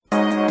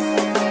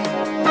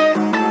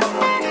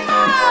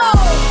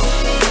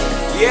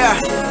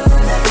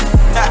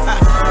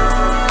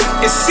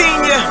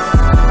Senior,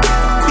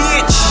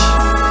 bitch.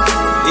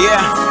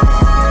 Yeah,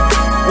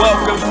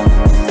 welcome.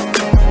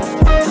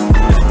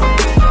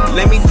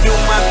 Let me do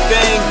my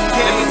thing.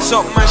 Let me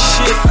talk my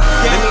shit.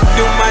 Let me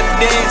do my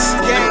dance.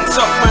 Let me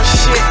talk my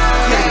shit.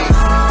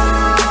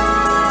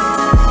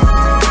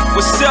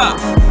 What's up?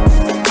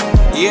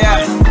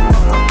 Yeah.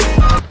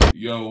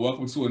 Yo,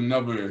 welcome to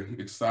another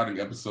exciting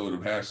episode of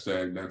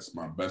Hashtag That's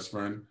My Best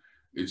Friend.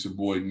 It's your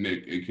boy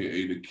Nick,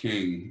 aka The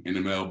King,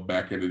 NML,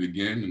 back at it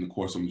again. And of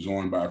course, I'm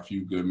joined by a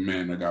few good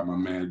men. I got my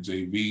man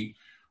JV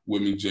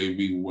with me.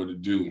 JV, what to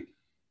do?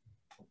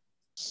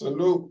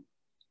 Salute.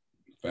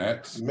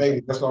 Facts. We made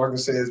it. That's all I can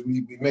say is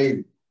we made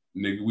it.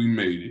 Nigga, we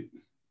made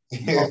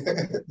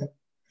it.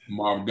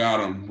 Marv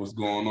got him. What's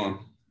going on?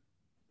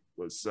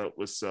 What's up?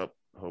 What's up?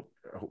 I hope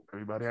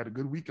everybody had a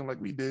good weekend like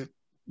we did.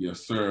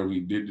 Yes, sir. We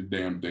did the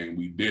damn thing.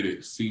 We did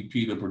it.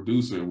 CP, the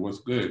producer.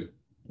 What's good?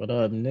 What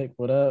up, Nick?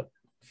 What up?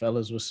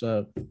 Fellas, what's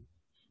up?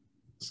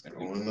 What's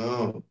going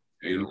on?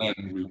 Hey,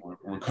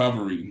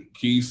 recovery.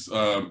 Keith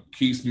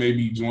may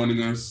be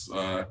joining us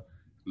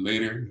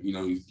later. You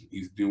know,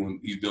 he's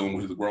dealing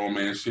with his grown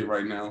man shit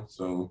right now.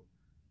 So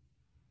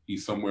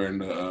he's somewhere in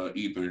the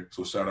ether.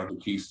 So shout out to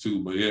Keith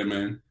too. But yeah,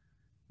 man,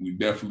 we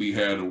definitely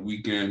had a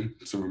weekend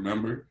to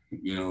remember.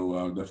 You know,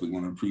 I definitely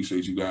want to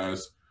appreciate you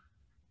guys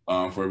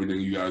for everything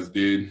you guys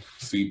did.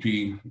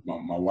 CP,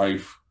 my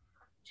wife,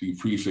 she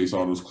appreciates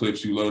all those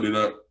clips you loaded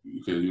up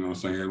because, you know what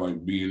I'm saying,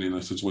 like being in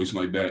a situation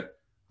like that,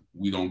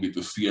 we don't get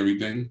to see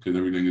everything because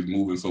everything is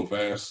moving so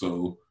fast.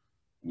 So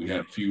we had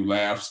a few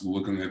laughs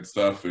looking at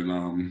stuff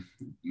and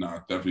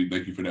definitely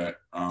thank you for that.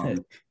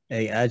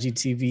 Hey,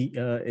 IGTV,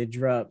 it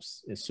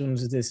drops as soon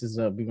as this is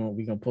up.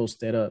 We're gonna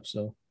post that up.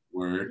 So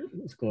word,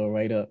 it's going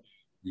right up.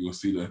 You're gonna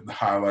see the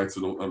highlights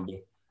of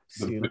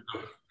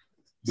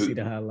see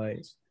the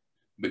highlights.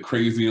 The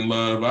crazy in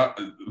love.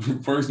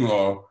 First of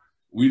all,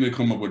 we didn't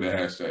come up with the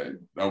hashtag.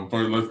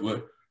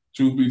 Let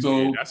truth be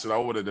told, yeah, that's what I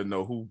wanted to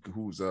know.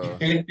 Who's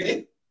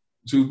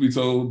truth be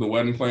told, the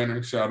wedding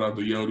planner. Shout out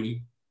to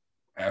Yodi,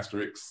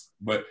 asterisk.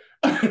 But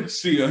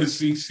she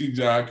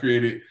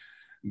created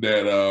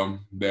that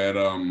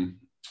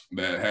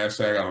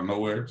hashtag out of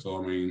nowhere.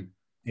 So I mean,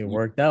 it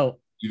worked out.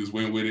 She just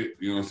went with it.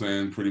 You know what I'm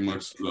saying? Pretty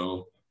much.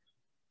 So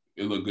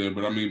it looked good.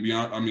 But I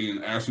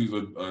mean, Ashley's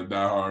a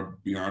diehard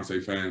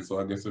Beyonce fan, so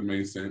I guess it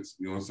made sense.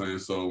 You know what I'm saying?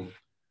 So.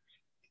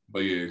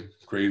 But yeah,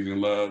 crazy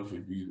in love.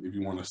 If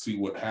you want to see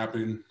what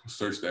happened,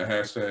 search that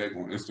hashtag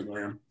on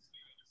Instagram.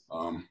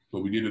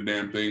 But we did a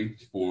damn thing.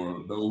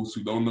 For those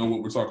who don't know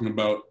what we're talking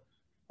about,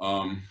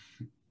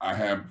 I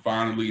have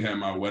finally had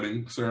my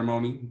wedding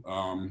ceremony.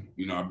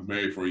 You know, I've been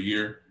married for a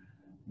year,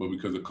 but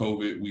because of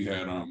COVID, we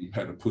had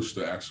to push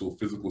the actual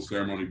physical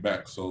ceremony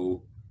back.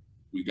 So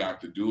we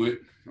got to do it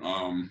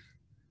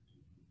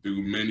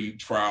through many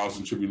trials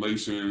and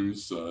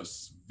tribulations,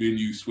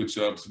 venue switch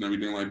ups and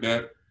everything like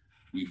that.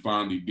 We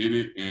finally did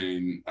it,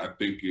 and I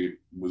think it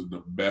was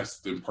the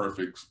best and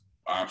perfect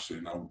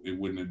option. It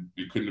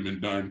couldn't have been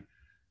done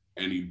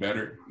any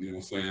better. You know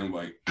what I'm saying?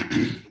 Like,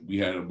 we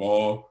had a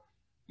ball.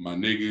 My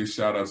niggas,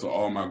 shout out to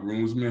all my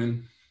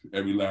groomsmen,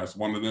 every last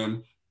one of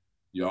them.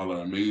 Y'all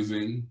are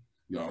amazing.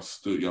 Y'all was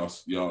the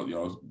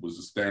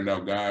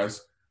standout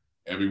guys.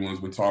 Everyone's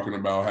been talking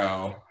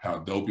about how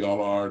dope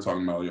y'all are.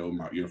 Talking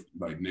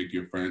about Nick,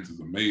 your friends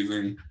is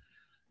amazing.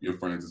 Your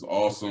friends is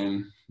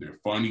awesome. They're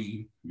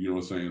funny. You know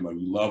what I'm saying? Like,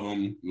 we love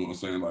them. You know what I'm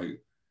saying?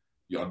 Like,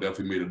 y'all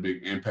definitely made a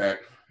big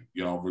impact.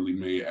 Y'all really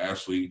made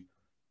Ashley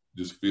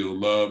just feel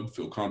loved,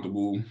 feel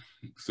comfortable.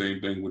 Same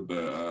thing with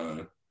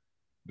the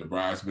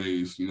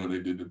bridesmaids. You know, they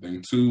did the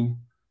thing too.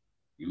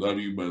 We love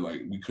you, but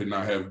like, we couldn't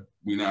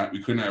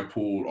have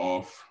pulled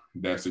off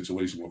that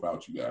situation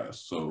without you guys.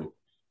 So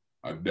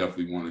I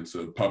definitely wanted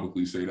to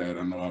publicly say that.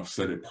 I know I've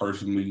said it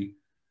personally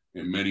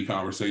in many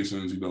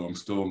conversations. You know, I'm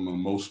still on an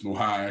emotional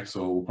high,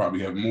 so we'll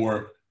probably have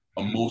more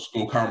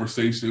emotional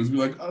conversations. Be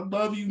like, I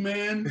love you,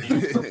 man.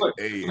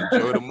 Hey,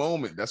 enjoy the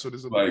moment. That's what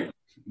it's about.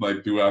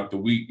 Like throughout the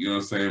week, you know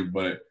what I'm saying?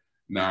 But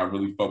I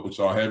really fuck with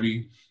y'all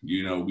heavy.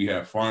 You know, we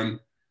had fun.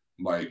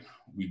 Like,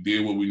 we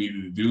did what we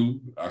needed to do.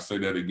 I say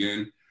that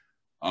again.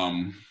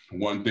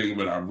 One thing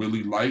that I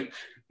really like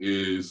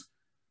is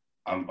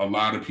a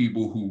lot of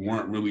people who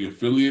weren't really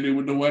affiliated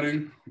with the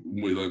wedding,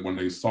 when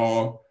they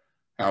saw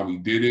how we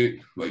did it,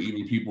 like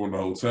even people in the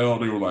hotel,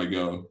 they were like,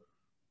 yo,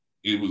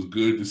 it was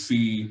good to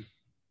see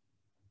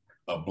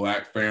a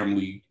Black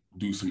family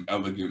do some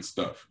elegant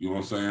stuff. You know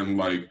what I'm saying?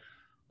 Like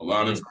a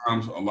lot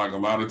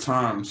of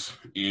times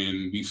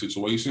in these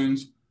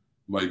situations,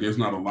 like there's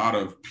not a lot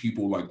of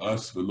people like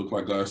us that look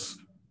like us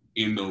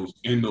in those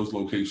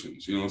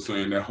locations. You know what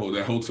I'm saying? That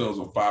hotel is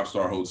a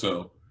 5-star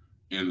hotel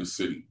in the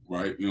city,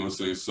 right? You know what I'm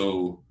saying?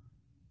 So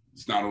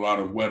it's not a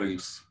lot of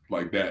weddings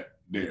like that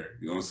there,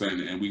 you know what I'm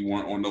saying? And we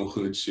weren't on no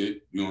hood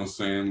shit, you know what I'm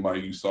saying?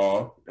 Like you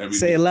saw everything.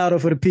 Say it louder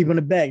for the people in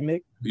the back,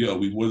 Nick. Yeah,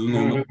 we wasn't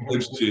on no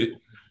hood shit,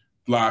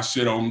 fly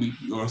shit only,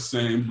 you know what I'm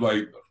saying?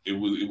 Like it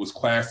was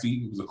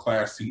classy. It was a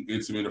classy,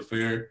 intimate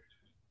affair.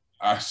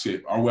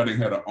 Our wedding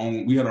had our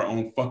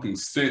own fucking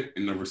scent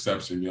in the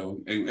reception,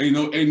 yo.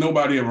 Ain't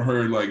nobody ever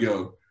heard like,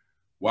 yo,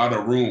 why the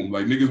room?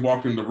 Like niggas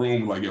walk in the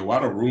room like, yo, why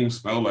the room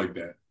smell like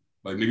that?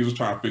 Like niggas was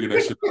trying to figure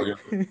that shit out.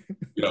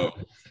 Yo,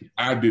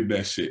 I did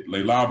that shit. Le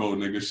Labo,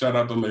 nigga. Shout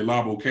out to Le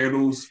Labo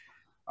Candles.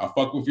 I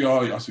fuck with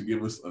y'all. Y'all should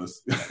give us y'all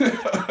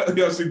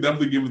should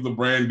definitely give us a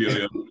brand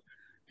deal.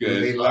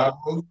 Le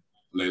Labo?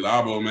 Le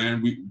Labo,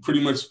 man. We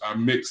pretty much I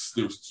mixed.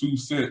 There's 2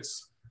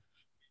 cents.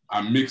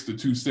 I mixed the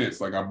 2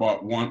 cents. Like I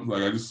bought one.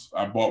 Like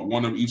I bought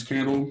one of each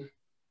candle,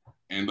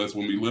 and that's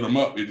when we lit them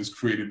up. It just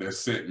created that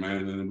scent,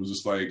 man. And it was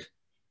just like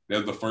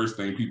that's the first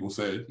thing people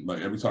said.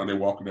 Like every time they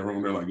walk in the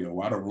room, they're like, "Yo,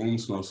 why the room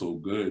smells so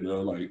good?"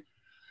 Yo, like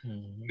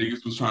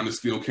niggas was trying to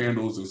steal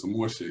candles and some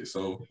more shit.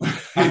 So,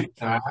 you know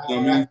what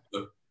I mean?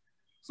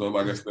 So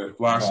like I said,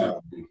 fly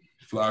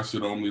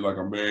shit on me. Like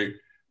I'm very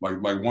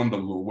like one of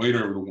the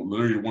waiter,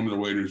 literally one of the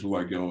waiters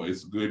was like, "Yo,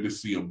 it's good to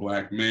see a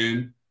black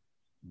man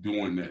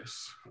doing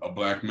this. A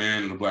black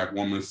man and a black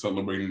woman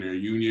celebrating their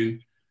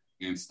union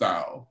in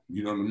style."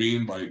 You know what I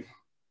mean? Like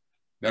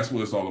that's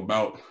what it's all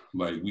about.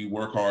 Like we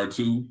work hard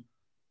too.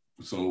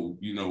 So,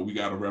 you know, we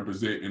got to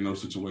represent in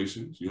those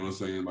situations. You know what I'm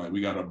saying? Like,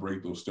 we got to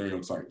break those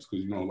stereotypes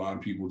because, you know, a lot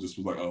of people just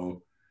was like,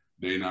 oh,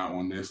 they not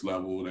on this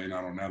level. They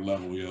not on that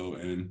level, yo.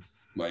 And,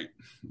 like,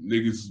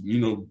 niggas,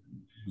 you know,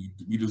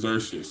 we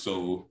deserve shit.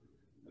 So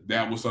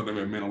that was something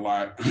that meant a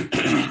lot.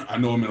 I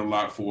know it meant a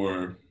lot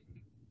for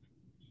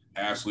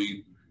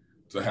Ashley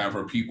to have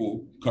her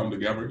people come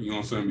together. You know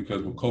what I'm saying?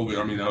 Because with COVID,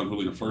 I mean, that was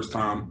really the first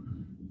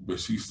time, but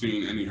she's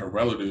seen any of her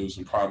relatives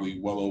in probably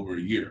well over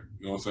a year.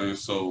 You know what I'm saying?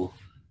 So,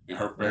 and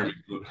her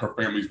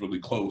family's really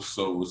close,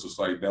 so it's just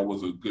like that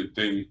was a good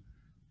thing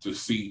to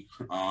see.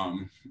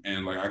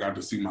 And like I got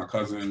to see my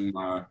cousin,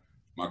 my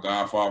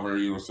godfather,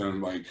 you know what I'm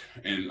saying, like,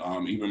 and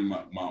even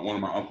my one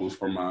of my uncles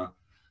from my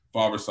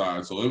father's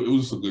side. So it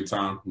was just a good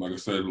time. Like I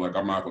said, like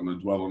I'm not going to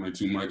dwell on it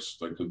too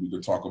much, like because we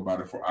could talk about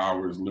it for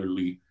hours,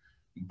 literally.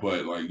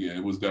 But like, yeah,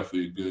 it was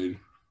definitely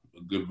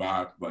a good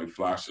vibe. Like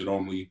fly shit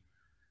only.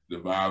 The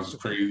vibes was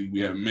crazy. We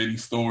had many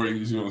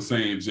stories. You know what I'm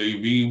saying?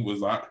 JV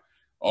was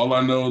all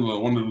I know,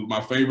 one of my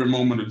favorite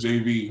moment of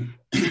JV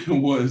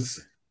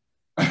was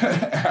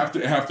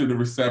after the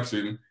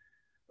reception.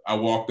 I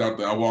walked out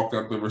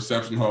the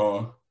reception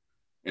hall,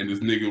 and this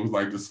nigga was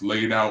like just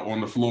laid out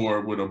on the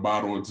floor with a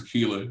bottle of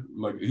tequila.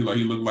 Like he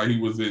looked like he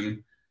was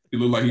in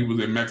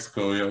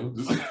Mexico, yo.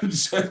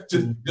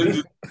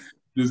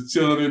 Just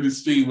chilling in the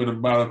street with a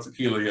bottle of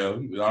tequila, yo.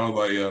 I was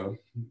like, yo,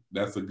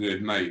 that's a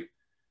good night.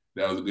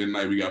 That was a good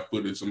night. We got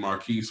footage of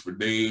Marquise for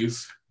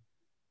days.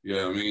 You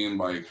know what I mean?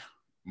 Like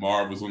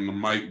Marv was on the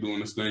mic doing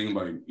this thing.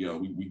 Like, yo,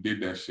 we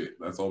did that shit.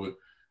 That's all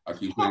I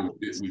keep saying.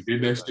 We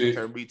did that shit.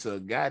 Turned me to a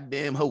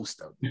goddamn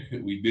host out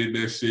there. We did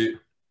that shit.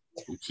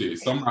 Shit,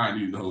 somebody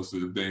needs to host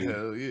the thing.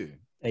 Hell yeah.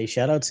 Hey,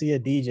 shout out to your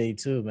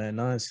DJ too, man.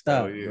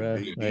 Non-stop, bro.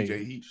 Like,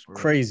 DJ Heat.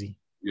 Crazy.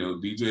 Yo,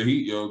 DJ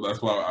Heat, yo. That's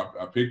why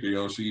I picked her,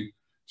 yo.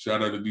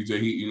 Shout out to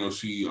DJ Heat. You know,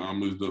 she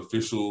is the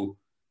official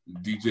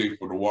DJ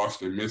for the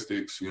Washington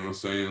Mystics. You know what I'm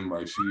saying?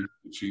 Like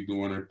she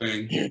doing her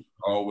thing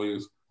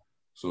always.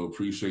 So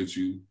appreciate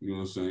you. You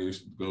know what I'm saying?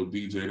 Go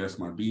DJ. That's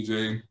my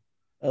DJ.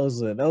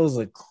 That was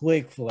a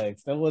quick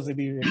flex. That wasn't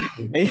even.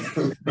 They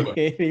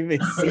didn't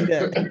even see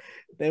that.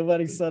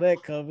 Nobody saw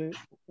that coming.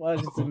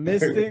 Washington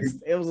Mystics.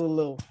 It was a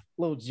little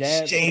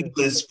jab.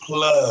 Shameless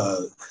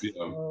plug.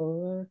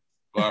 Yeah.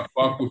 But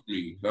fuck with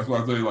me. That's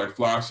why I say like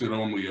fly shit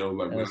only, yo.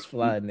 Like that's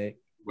fly, Nick.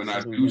 When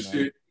I do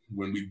shit,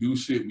 when we do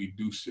shit, we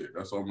do shit.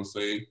 That's all I'm gonna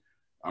say.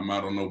 I'm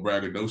not on no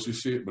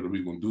braggadocious shit, but if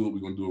we're gonna do it, we're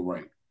gonna do it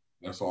right.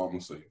 That's all I'm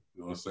gonna say.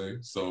 You know what I'm saying?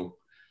 So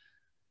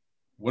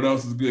what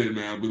else is good,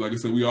 man? Like I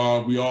said, we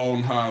all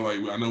on high.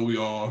 Like I know we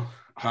all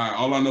high.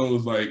 All I know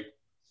is like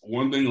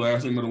one thing,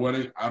 last thing of the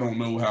wedding, I don't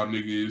know how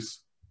niggas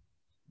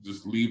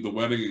just leave the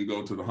wedding and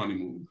go to the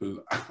honeymoon. Because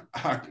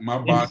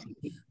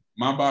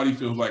my body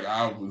feels like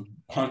I was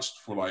punched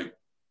for like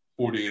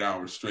 48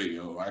 hours straight,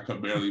 yo. I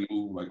could barely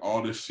move. Like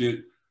all this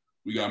shit.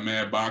 We got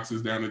mad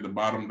boxes down at the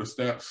bottom of the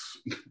steps.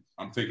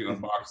 I'm taking a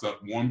box up,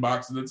 one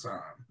box at a time.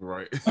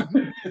 Right.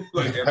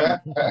 Like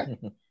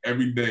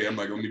every day, I'm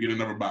like, let me get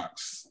another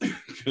box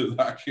because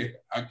I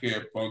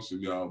can't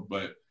function, y'all.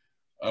 But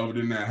other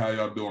than that, how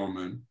y'all doing,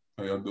 man?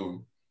 How y'all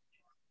doing?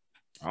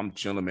 I'm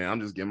chilling, man.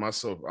 I'm just getting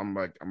myself. I'm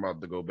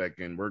about to go back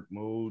in work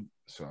mode,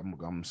 so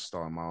I'm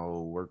starting my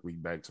whole work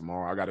week back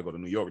tomorrow. I got to go to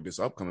New York this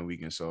upcoming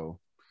weekend, so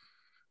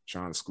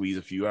trying to squeeze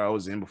a few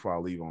hours in before I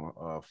leave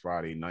on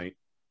Friday night.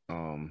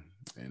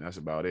 And that's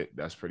about it.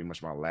 That's pretty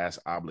much my last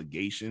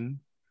obligation.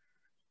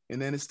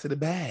 And then it's to the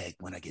bag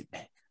when I get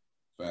back.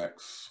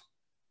 Facts.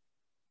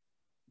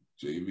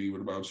 JV, what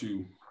about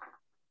you?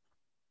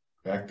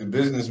 Back to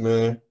business,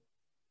 man.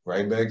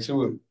 Right back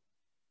to it.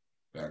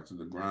 Back to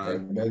the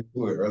grind. Right back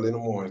to it. Early in the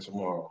morning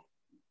tomorrow.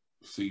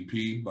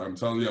 CP, like I'm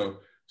telling you,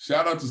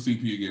 shout out to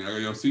CP again.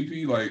 Yo,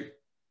 CP, like,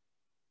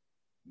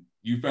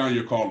 you found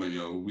your calling,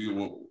 yo.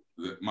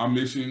 My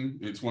mission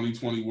in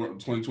 2021,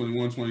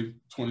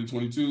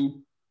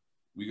 2022,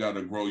 we got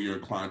to grow your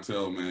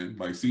clientele, man.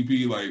 Like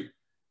CP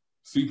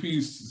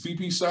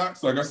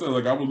shots. Like I said,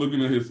 like I was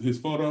looking at his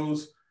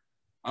photos.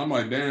 I'm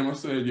like, damn. I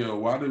said, yo,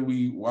 why did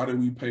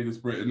we pay this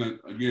bread? And then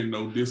again,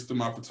 no diss to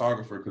my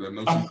photographer because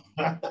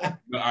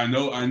I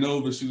know I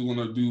know that she's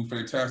gonna do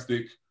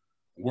fantastic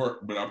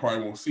work, but I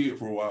probably won't see it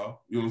for a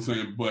while. You know what I'm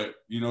saying? But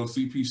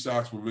CP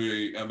shots were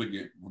very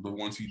elegant, the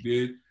ones he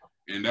did,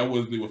 and that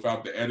wasn't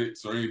without the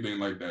edits or anything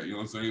like that. You know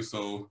what I'm saying?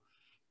 So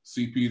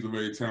CP is a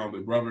very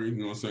talented brother. You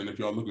know what I'm saying? If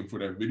y'all looking for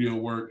that video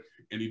work,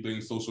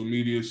 anything social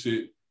media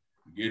shit,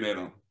 get at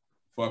him.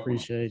 Fuck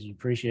with him.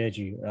 Appreciate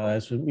you.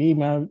 As for me,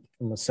 man,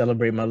 I'm gonna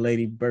celebrate my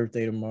lady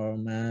birthday tomorrow,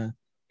 man.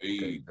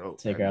 Hey,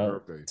 take her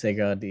out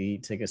to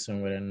eat, take her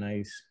somewhere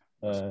nice.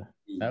 I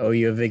owe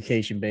you a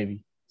vacation,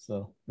 baby.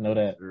 So know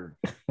that. Sure.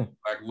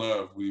 Black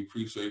love, we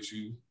appreciate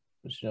you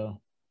for sure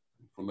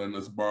for letting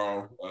us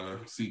borrow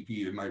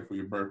CP at night for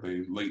your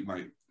birthday, late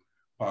night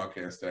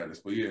podcast status.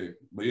 But yeah,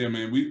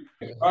 man, we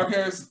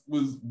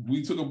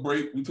took a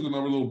break. We took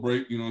another little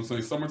break. You know what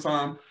I'm saying?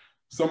 Summertime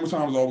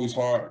is always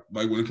hard.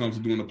 Like when it comes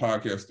to doing the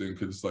podcast thing,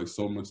 because it's like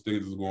so much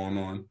things is going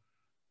on.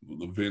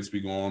 The events be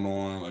going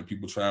on, like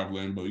people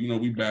traveling. But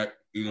we back.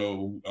 We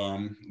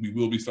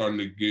will be starting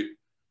to get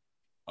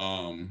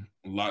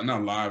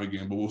not live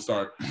again, but we'll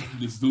start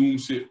this Zoom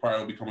shit probably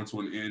will be coming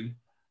to an end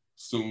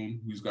soon.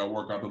 We just got to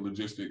work out the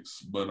logistics,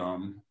 but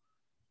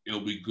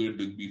it'll be good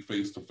to be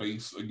face to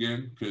face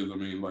again because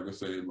like I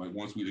said, like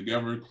once we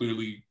together,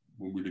 clearly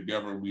when we're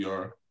together, we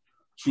are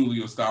truly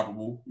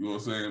unstoppable. You know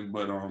what I'm saying?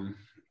 But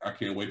I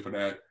can't wait for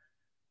that.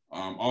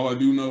 All I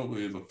do know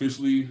is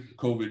officially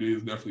COVID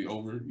is definitely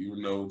over,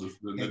 even though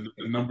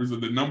the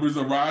numbers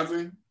are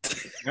rising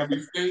in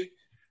every state.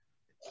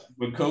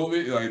 But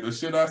COVID, like the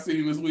shit I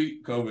seen this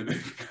week, COVID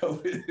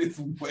is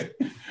way.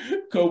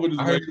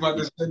 I heard you about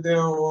to shut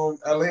down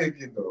LA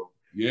again, though.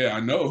 Yeah,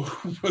 I know,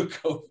 but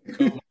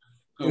COVID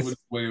is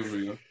way over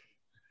here.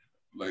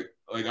 Like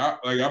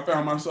I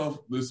found myself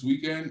this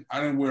weekend. I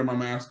didn't wear my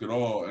mask at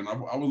all, and I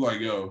was like,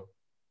 yo,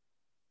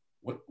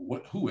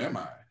 what? Who am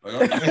I?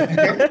 Like,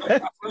 I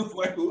was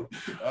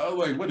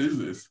like, what is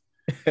this?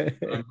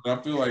 And I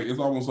feel like it's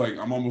almost like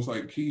I'm almost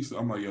like Keith.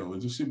 I'm like, yo,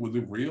 is this shit, was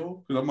it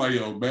real? Because I'm like,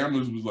 yo,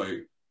 Bama's was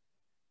like,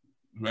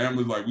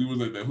 we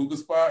was at the hookah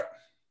spot,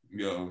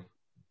 yo.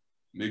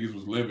 Niggas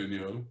was living,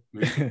 yo.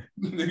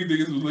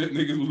 Niggas was living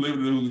at the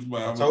hookah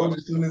spot. I told you,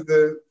 as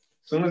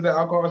soon as the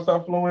alcohol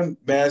start flowing,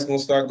 mass gonna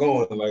start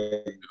going.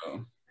 Like,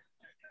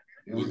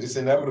 it's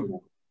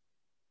inevitable.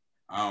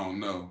 I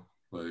don't know,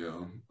 but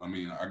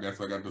I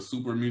guess I got the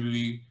super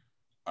immunity.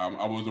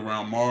 I was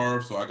around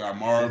Marv, so I got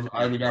Marv.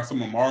 I even got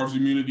some of Marv's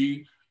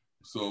immunity,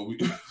 so we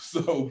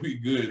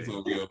good.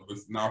 So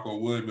let's knock on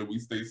wood that we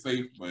stay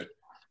safe. But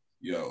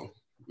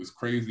it's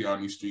crazy out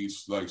in these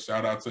streets. Like,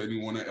 shout out to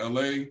anyone in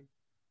LA.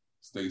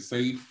 Stay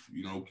safe.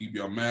 Keep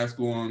your mask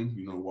on.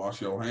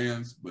 Wash your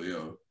hands. But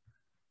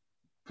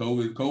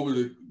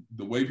COVID.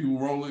 The way people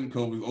rolling,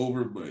 COVID's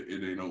over, but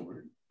it ain't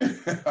over.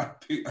 I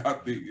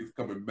think it's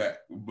coming back.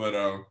 But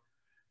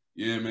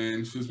yeah,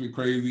 man, it's just been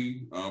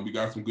crazy. We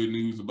got some good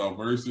news about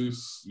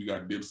Versus. We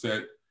got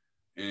Dipset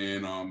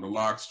and the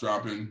Locks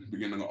dropping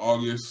beginning of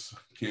August.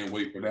 Can't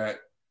wait for that.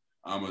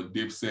 I'm a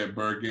Dipset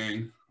Bird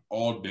Gang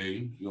all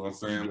day. You know what I'm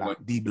saying?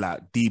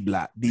 D-block.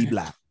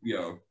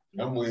 Yo.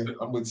 I'm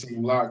with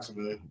Team Locks,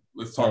 man.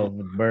 Let's talk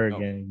about Bird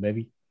Gang,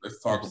 baby.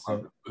 Let's talk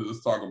about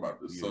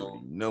this.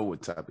 So know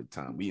what type of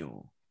time we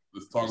on.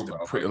 Let's talk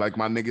about it. Like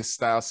my nigga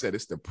Style said,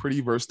 it's the pretty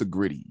versus the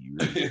gritty.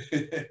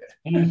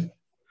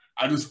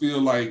 I just feel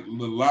like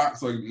the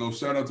Locks,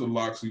 shout out to the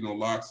Locks.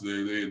 Locks,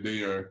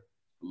 they are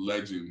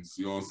legends.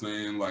 You know what I'm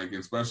saying? Like,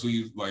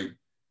 especially like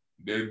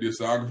their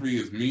discography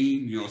is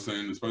mean. You know what I'm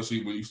saying?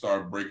 Especially when you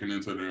start breaking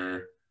into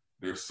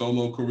their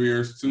solo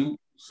careers too.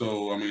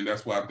 So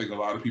that's why I think a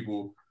lot of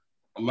people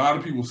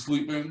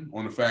sleeping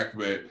on the fact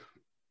that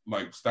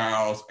like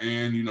Styles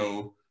and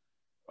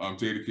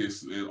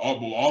Jadakiss and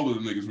all of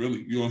the niggas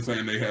really, you know what I'm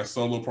saying, they had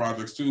solo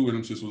projects too, and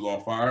them just was all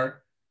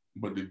fire.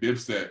 But the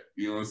Dipset,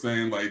 you know what I'm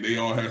saying, like they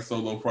all had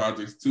solo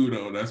projects too,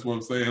 though. That's what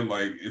I'm saying.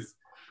 Like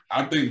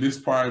I think this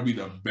probably be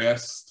the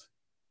best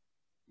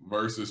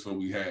versus what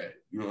we had.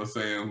 You know what I'm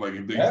saying? Like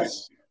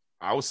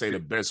I would say the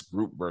best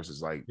group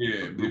versus they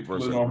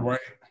pull it off right.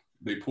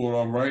 They pull it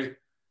off right.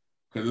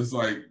 Because it's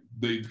like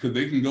they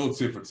can go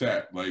tit for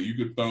tat. Like you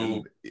could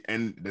throw.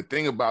 And the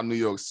thing about New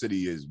York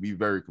City is we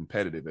very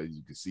competitive, as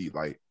you can see.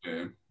 Like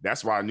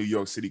that's why New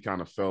York City kind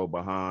of fell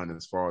behind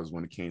as far as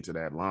when it came to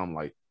that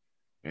limelight,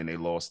 and they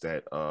lost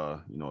that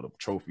the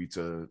trophy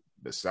to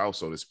the South,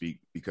 so to speak,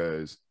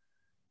 because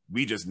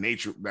we just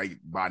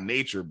by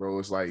nature, bro.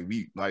 It's like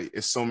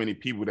it's so many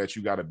people that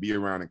you got to be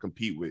around and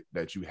compete with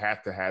that you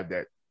have to have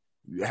that.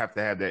 You have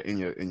to have that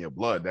in your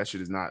blood. That shit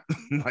is not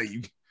like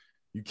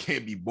you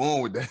can't be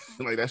born with that.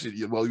 Like that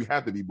shit. Well, you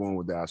have to be born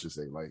with that, I should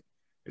say. Like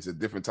it's a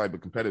different type of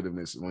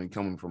competitiveness when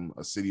coming from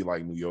a city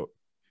like New York,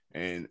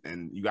 and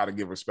you got to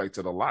give respect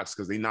to the Locks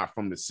because they're not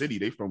from the city.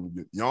 They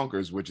from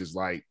Yonkers, which is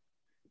like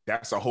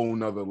that's a whole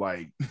nother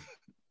and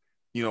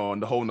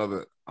the whole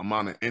nother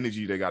amount of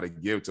energy they got to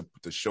give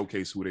to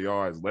showcase who they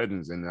are as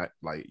legends, and that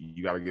like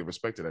you got to give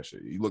respect to that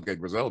shit. You look at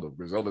Griselda.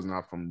 Griselda's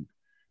not from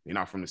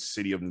the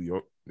city of New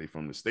York. They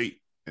from the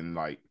state, and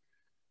like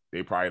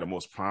they probably the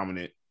most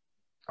prominent,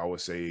 I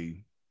would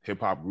say,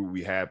 hip hop group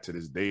we have to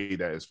this day.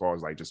 That as far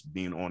as like just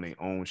being on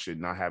their own shit,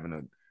 not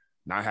having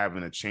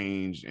to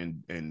change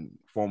and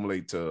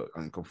formulate to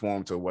and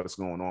conform to what's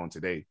going on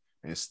today,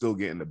 and still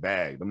getting the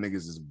bag. Them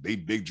niggas is they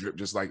big drip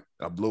just like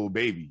a Lil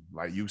Baby.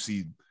 Like you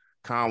see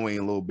Conway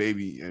and Lil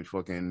Baby and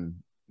fucking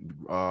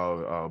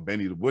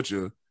Benny the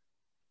Butcher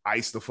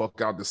ice the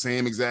fuck out the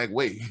same exact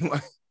way.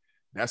 Like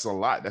that's a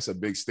lot. That's a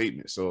big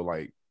statement. So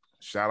like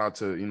shout out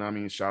to, you know what I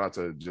mean? Shout out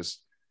to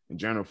just in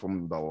general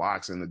from the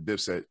LOX and the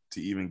Dipset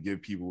to even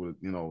give people,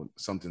 you know,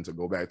 something to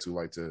go back to,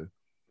 like to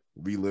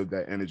relive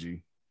that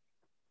energy.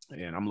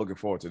 And I'm looking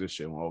forward to this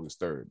shit on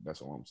August 3rd.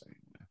 That's all I'm saying,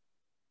 man.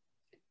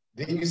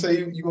 Didn't you say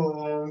you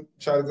gonna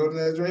try to go to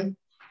that dream?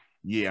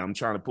 Yeah, I'm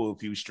trying to pull a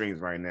few strings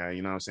right now.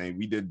 You know what I'm saying?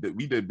 We did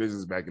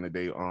business back in the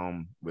day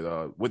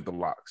with the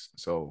LOX.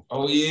 So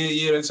oh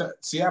yeah.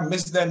 See, I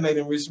missed that night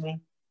in Richmond.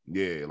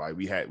 Yeah, like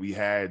we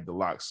had the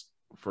LOX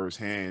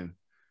firsthand.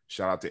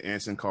 Shout out to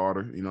Anson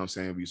Carter. You know what I'm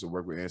saying? We used to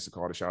work with Anson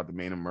Carter. Shout out to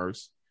Main and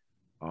Merce.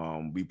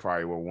 We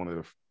probably were one of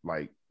the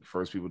like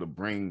first people to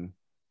bring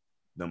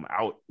them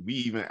out.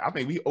 I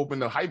think we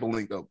opened the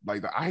Hyperlink up.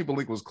 Like the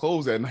Hyperlink was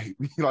closed that night.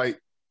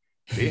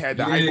 They had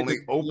the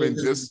Hyperlink open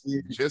just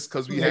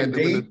because we had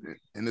them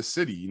in the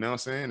city. You know what I'm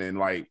saying? And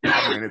like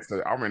I ran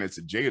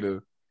into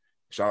Jada.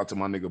 Shout out to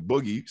my nigga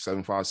Boogie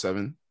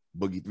 757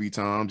 Boogie 3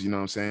 times. You know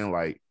what I'm saying?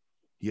 Like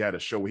he had a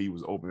show where he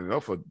was opening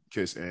up for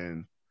Kiss,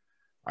 and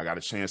I got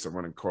a chance to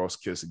run across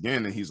Kiss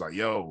again, and he's like,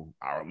 "Yo,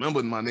 I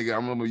remember my nigga. I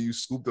remember you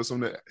scooped us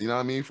on that. You know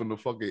what I mean? From the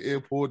fucking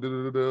airport,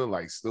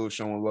 like still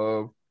showing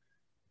love.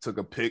 Took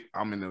a pic.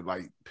 I'm in the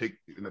like pic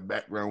in the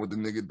background with the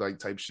nigga like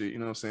type shit. You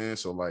know what I'm saying?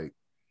 So like,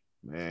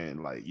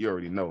 man, like you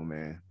already know,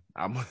 man.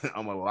 I'm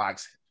a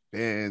LOX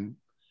fan,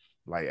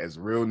 like as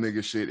real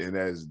nigga shit, and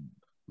as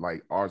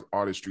like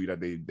artistry that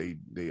they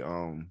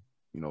you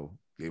know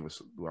gave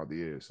us throughout the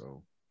years.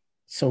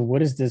 So what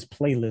does this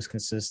playlist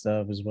consist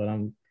of? Is what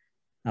I'm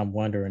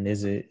wondering.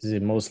 Is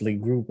it mostly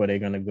group, or are they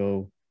gonna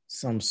go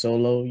some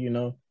solo? You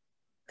know,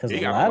 because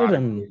a lot of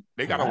them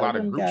they got a lot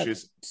of group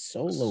shits,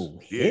 solo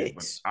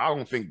hits. I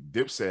don't think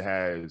Dipset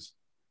has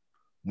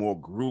more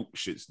group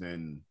shits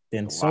than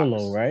solo,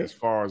 LOX, right? As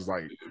far as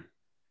like,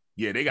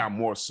 yeah, they got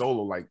more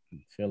solo. Like I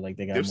feel like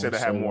they got Dipset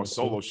that have more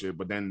solo shit,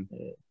 but then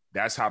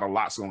that's how the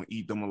LOX gonna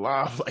eat them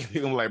alive. Like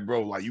they're gonna like,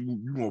 bro, like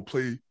you gonna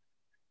play.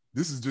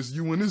 This is just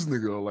you and this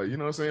nigga, like, you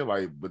know what I'm saying?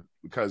 Like, but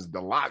because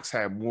the LOX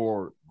had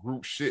more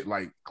group shit,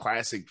 like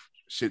classic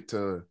shit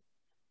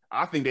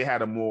I think they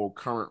had a more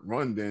current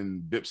run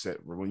than Dipset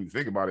when you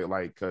think about it,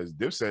 like, because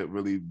Dipset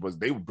really was,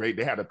 they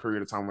had a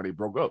period of time where they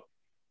broke up.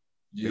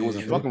 They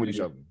wasn't fucking with each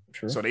other.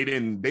 True. So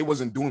they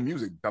wasn't doing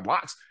music. The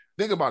LOX,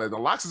 think about it, the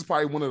LOX is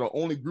probably one of the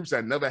only groups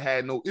that never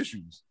had no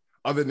issues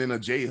other than a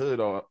J Hood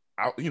or,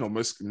 you know,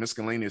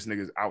 miscellaneous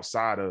niggas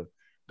outside of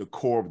the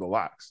core of the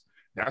LOX.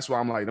 That's why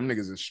I'm like, them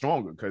niggas is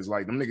stronger, because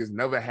like them niggas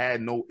never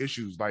had no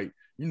issues. Like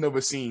you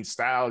never seen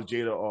Styles,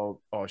 Jada,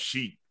 or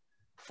Sheek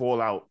fall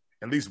out.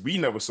 At least we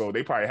never saw.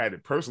 They probably had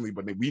it personally,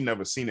 but we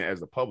never seen it as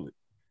the public.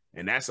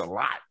 And that's a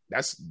lot.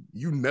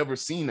 You never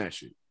seen that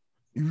shit.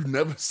 You've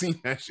never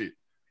seen that shit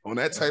on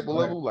that type of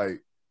level.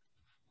 Like,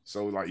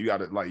 so like you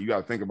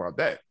gotta think about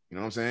that. You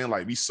know what I'm saying?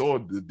 Like we saw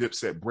the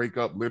Dipset break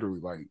up literally,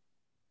 like,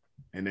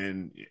 and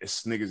then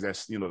it's niggas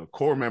that's, you know, the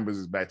core members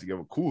is back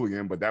together cool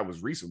again, but that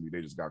was recently.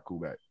 They just got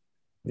cool back.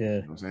 Yeah. You know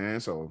what I'm saying?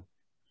 So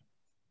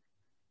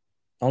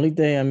only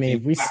thing, I mean,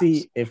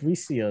 if we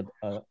see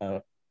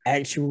a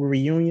actual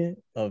reunion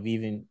of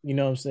even, you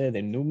know what I'm saying,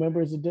 the new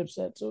members of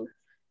Dipset too,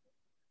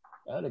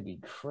 that'd be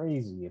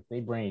crazy if they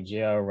bring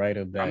JR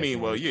Writer back. I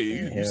mean, well, yeah,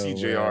 you see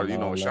JR, you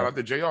know, shout out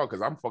to JR,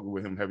 because I'm fucking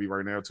with him heavy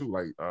right now too.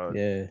 Like,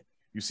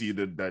 you see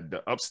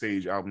the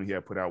Upstage album he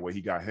had put out where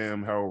he got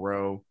him, Harold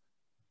Rell,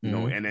 you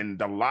know, and then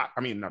the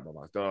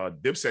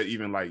Dipset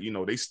even, like, you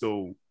know, they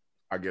still,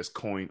 I guess,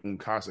 coined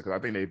Unkasa, because I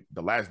think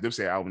the last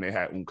Dipset album, they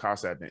had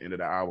Unkasa at the end of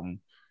the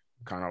album,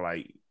 kind of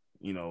like,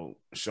 you know,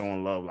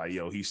 showing love, like,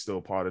 yo, he's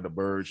still part of the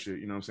Bird shit,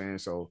 you know what I'm saying?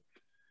 So,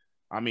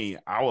 I mean,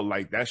 I would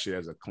like that shit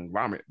as a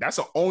conglomerate. That's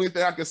the only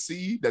thing I could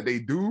see that they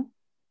do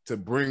to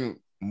bring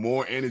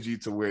more energy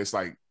to where it's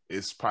like,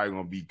 it's probably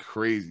gonna be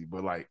crazy,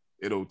 but like,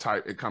 it'll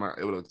take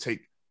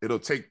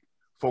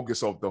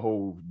focus off the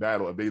whole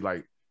battle if they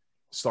like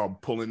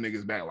start pulling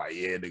niggas back, like,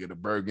 yeah, nigga, the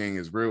Bird Gang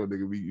is real,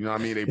 nigga. You know what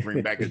I mean? They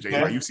bring back a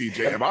J. Like you see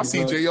J. If I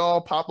see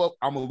JR pop up,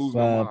 I'm gonna lose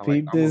my mind.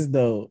 Peep this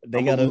though.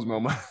 They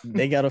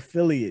got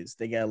affiliates.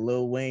 They got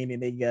Lil Wayne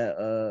and they got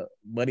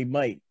Buddy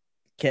Mike.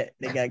 They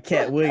got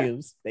Cat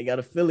Williams. They got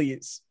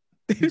affiliates.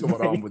 You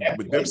talking about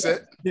with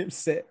Dipset?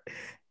 Dipset.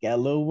 Got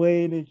Lil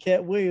Wayne and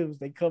Cat Williams.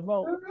 They come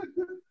out.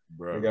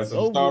 Bro, they got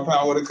some star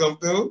power to come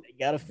through. They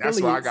got That's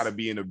why I gotta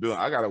be in the building.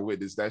 I gotta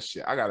witness that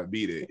shit. I gotta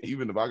be there,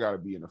 even if I gotta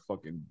be in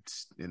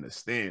the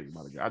stands.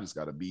 I just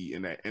gotta be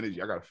in that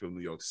energy. I gotta feel New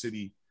York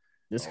City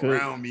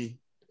around me.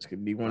 This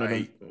could be one of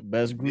the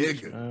best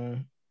groups.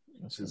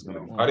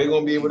 Are they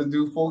gonna be able to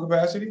do full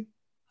capacity?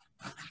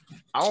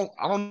 I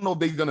don't know if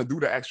they're gonna do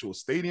the actual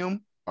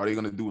stadium. Are they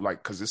gonna do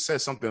like, because it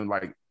says something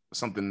like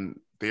something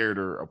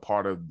theater a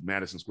part of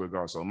Madison Square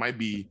Garden. So it might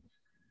be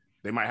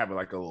they might have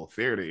like a little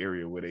theater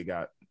area where they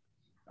got,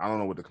 I don't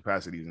know what the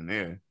capacity is in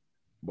there,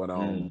 but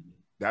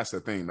that's the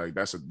thing. Like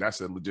that's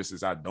a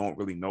logistics I don't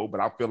really know, but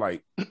I feel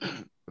like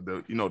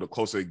the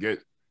closer it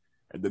gets,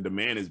 the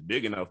demand is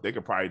big enough, they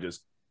could probably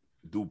just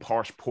do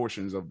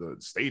portions of the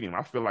stadium.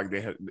 I feel like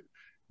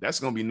that's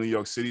gonna be New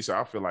York City, so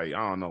I feel like,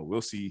 I don't know,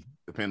 we'll see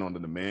depending on the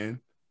demand,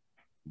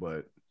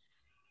 but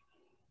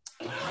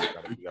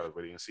we gotta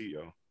wait and see,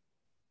 yo.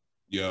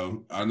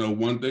 Yo, I know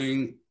one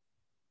thing,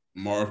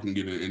 Marv can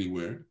get in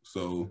anywhere.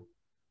 So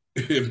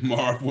if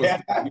Marv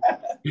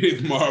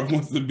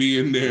wants to be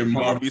in there,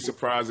 Marv, be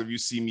surprised if you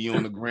see me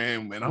on the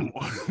gram and I'm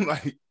on,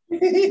 like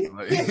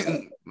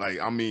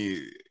I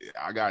mean,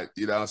 I got,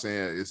 you know what I'm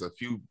saying? It's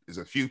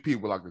a few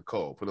people I could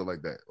call, put it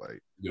like that.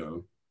 Like,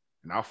 yo.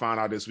 And I'll find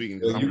out this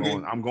weekend because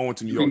I'm going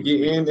to New York. You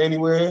can get in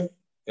anywhere,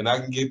 and I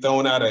can get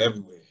thrown out of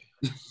everywhere.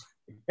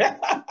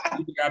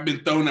 I've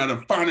been thrown out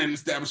of finer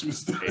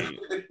establishments. Hey.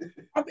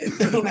 I've been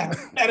thrown out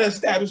of better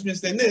establishments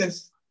than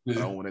this. I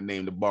don't want to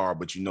name the bar,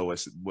 but you know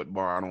what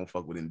bar I don't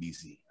fuck with in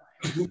DC.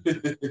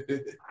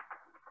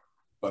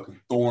 Fucking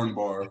Thorn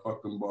Bar,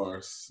 fucking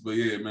bars. But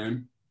yeah,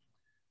 man,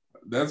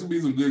 that's gonna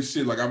be some good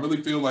shit. Like I feel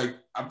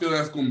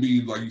that's gonna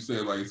be, like you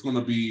said, like it's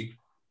gonna be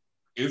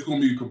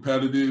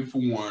competitive for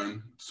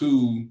one.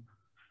 Two,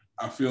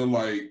 I just feel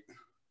like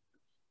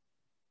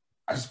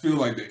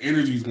the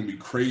energy is gonna be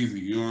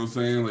crazy. You know what I'm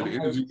saying? Like the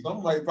energy,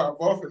 something like pop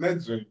off in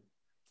that joint.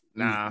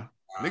 Nah,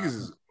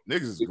 niggas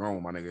is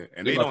grown, my nigga,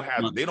 and they don't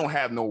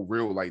have no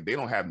real, like, they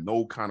don't have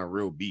no kind of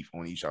real beef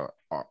on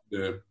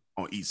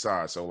on each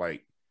side. So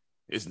like,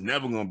 it's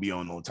never gonna be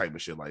on no type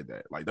of shit like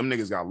that. Like them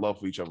niggas got love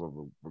for each other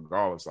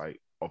regardless, like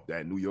of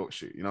that New York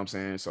shit. You know what I'm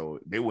saying? So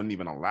they wouldn't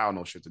even allow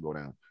no shit to go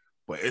down.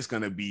 But it's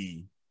gonna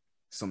be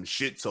some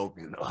shit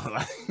talking,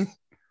 like,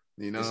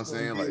 you know what I'm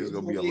saying? Like it's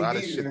gonna be a lot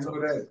of shit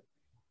talking.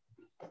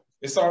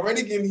 It's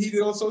already getting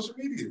heated on social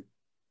media.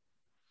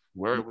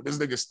 Where this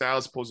nigga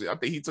Styles posted, I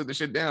think he took the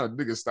shit down.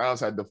 Nigga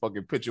Styles had the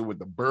fucking picture with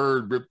the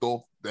bird ripped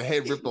off, the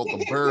head ripped off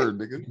the bird,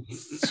 nigga.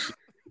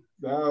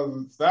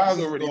 Styles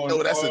you already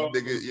know that's a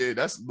nigga.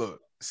 Yeah,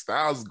 look.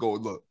 Styles go,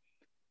 look.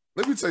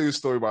 Let me tell you a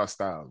story about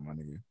Styles, my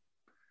nigga.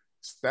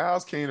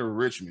 Styles came to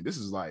Richmond. This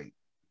is like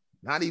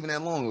not even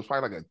that long. It was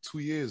probably like 2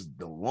 years,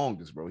 the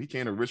longest, bro. He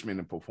came to Richmond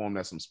and performed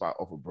at some spot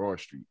off of Broad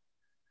Street.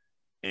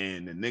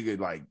 And the nigga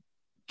like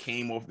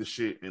came off the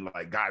shit and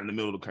like got in the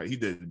middle of the car. He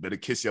did Better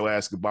Kiss Your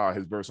Ass Goodbye,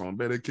 his verse on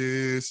Better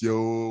Kiss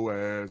Your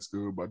Ass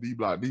Goodbye,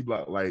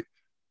 D-Block, like,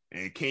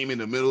 and came in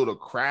the middle of the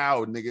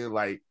crowd, nigga,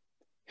 like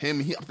him,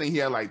 I think he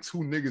had like 2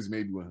 niggas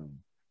maybe with him.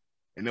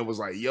 And it was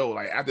like, yo,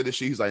 like after this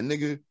shit, he's like,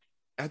 nigga,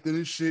 after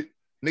this shit,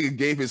 nigga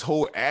gave his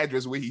whole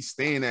address where he's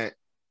staying at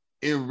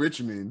in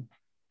Richmond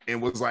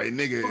and was like,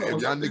 nigga,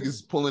 if y'all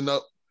niggas pulling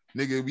up,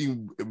 nigga,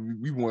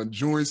 we want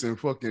joints and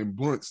fucking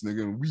blunts,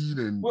 nigga, and weed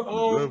and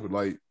whatever.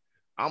 Like,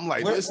 I'm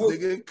like, this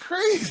nigga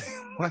crazy.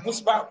 Like, what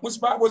spot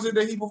was it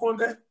that he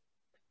performed at?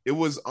 It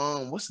was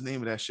what's the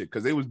name of that shit?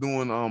 Because they was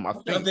doing I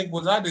think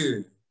was I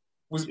did.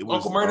 Was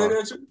Uncle Murder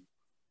there too?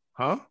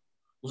 Huh?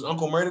 Was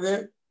Uncle Murder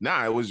there?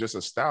 Nah, it was just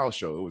a style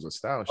show. It was a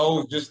style show.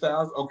 Oh, just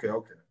styles? Okay.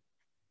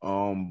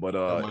 But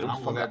I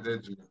forgot.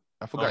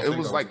 It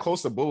was like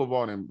close to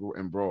Boulevard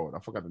and Broad. I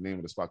forgot the name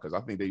of the spot because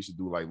I think they used to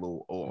do like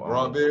little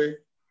Broadberry.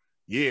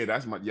 Yeah,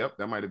 that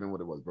might have been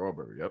what it was.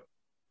 Broadberry. Yep.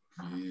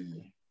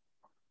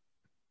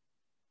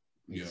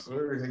 Yeah,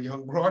 sir,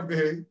 young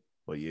Broadberry.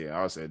 But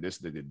yeah, I said this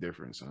nigga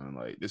different, son.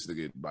 Like this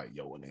nigga, like,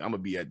 yo, nigga, I'm gonna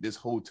be at this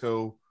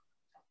hotel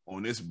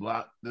on this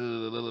block.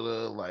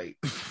 Like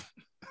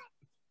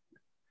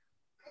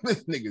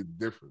this nigga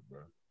different, bro.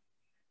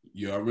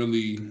 Yeah,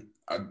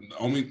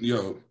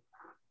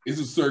 it's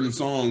a certain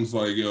songs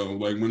like, yo,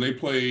 like when they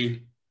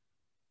play,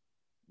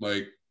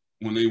 like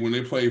when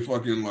they play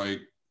fucking like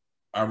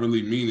I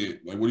Really Mean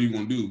It, like what are you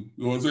gonna do? You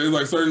know what I'm saying?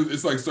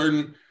 It's like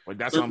certain. But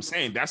that's what I'm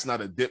saying. That's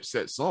not a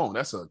Dipset song.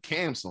 That's a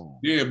Cam song.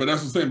 Yeah, but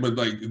that's what I'm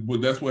saying.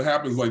 But that's what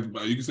happens. Like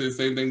you can say the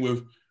same thing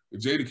with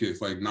Jadakiss,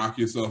 like knock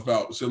yourself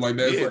out, shit like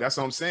that. Yeah, that's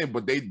what I'm saying.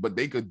 But they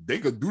could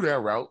do that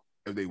route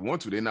if they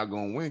want to. They're not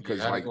gonna win because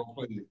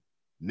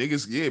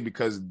niggas,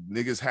 because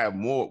niggas have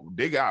more.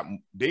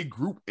 They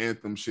group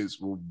anthem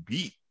shits will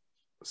beat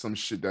some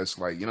shit that's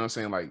like, you know what I'm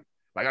saying? Like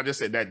I just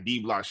said, that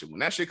D-Block shit. When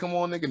that shit come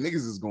on, niggas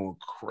is going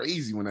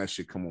crazy when that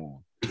shit come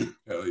on.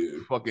 Hell yeah.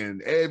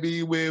 Fucking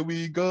everywhere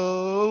we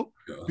go,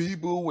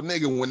 people,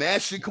 nigga, when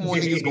that shit come on,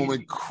 niggas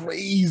going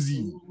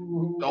crazy.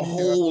 The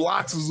whole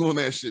lots was on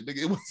that shit,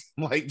 nigga. It was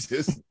like,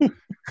 just,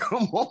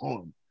 come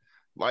on.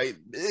 Like,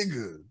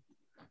 nigga.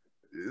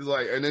 It's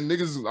like, and then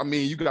niggas, I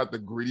mean, you got the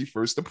gritty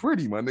first, the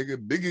pretty, my nigga.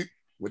 Nigga,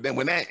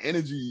 when that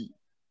energy,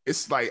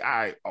 it's like, all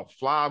right, a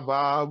fly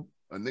vibe,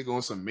 a nigga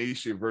on some made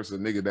shit versus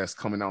a nigga that's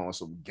coming out on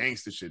some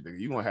gangster shit, nigga.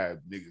 You gonna have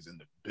niggas in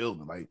the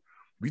building. Like,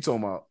 we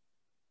talking about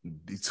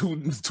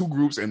the two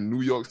groups in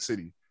New York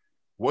City.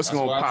 What's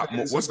gonna pop?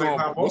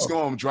 What's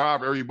gonna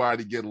drive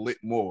everybody to get lit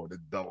more?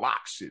 The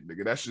lock shit,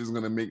 nigga. That shit's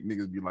gonna make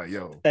niggas be like,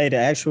 yo. Hey, the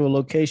actual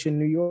location,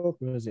 New York,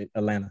 or is it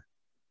Atlanta?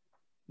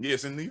 Yeah,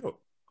 it's in New York.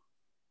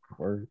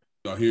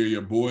 hear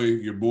your boy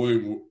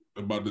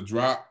about to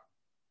drop.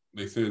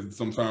 They said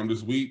sometime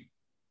this week.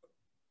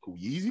 Who,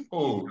 Yeezy?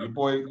 Oh, your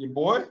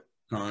boy?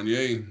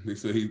 Kanye. They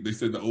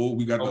said the old,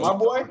 we got the my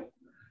boy?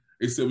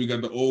 They said we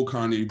got the old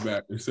Kanye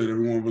back. They said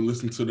everyone would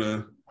listen to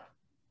the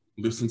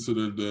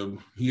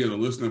he had a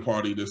listening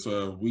party this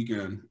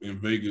weekend in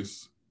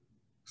Vegas.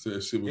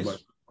 Said shit was like,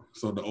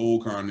 so the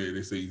old Kanye,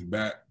 they say he's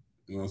back.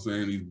 You know what I'm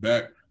saying? He's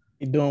back.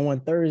 He's doing one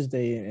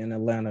Thursday in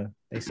Atlanta.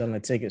 They selling the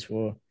tickets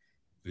for.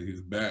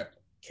 He's back.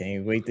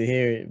 Can't wait to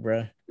hear it,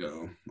 bro.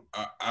 Yo,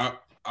 I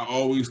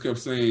always kept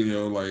saying,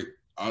 yo, like,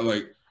 I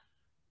like,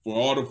 for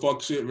all the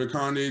fuck shit that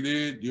Kanye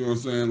did, you know what I'm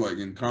saying? Like,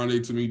 and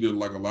Kanye to me did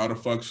like a lot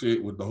of fuck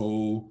shit with the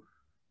whole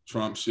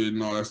Trump shit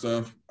and all that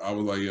stuff. I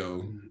was like,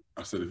 yo,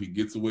 I said, if he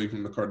gets away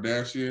from the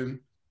Kardashian,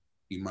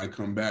 he might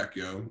come back,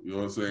 yo. You know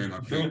what I'm saying? I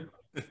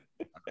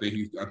think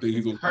he's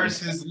gonna.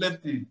 Curse is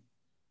lifted.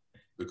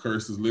 The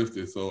curse is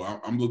lifted. So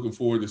I'm looking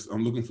forward to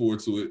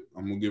it.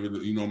 I'm gonna give it a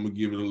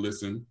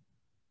listen.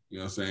 You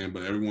know what I'm saying?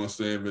 But everyone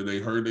said that they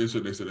heard this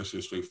shit, they said that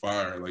shit straight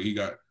fire. Like he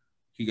got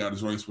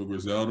joints with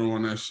Griselda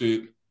on that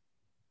shit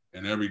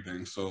and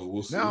everything. So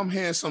we'll see. Now I'm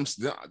hearing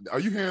are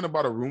you hearing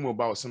about a rumor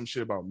about some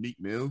shit about Meek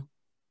Mill?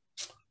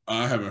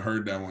 I haven't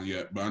heard that one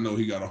yet, but I know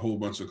he got a whole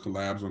bunch of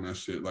collabs on that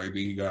shit. Like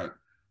he got.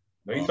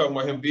 Are you talking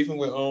about him beefing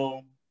with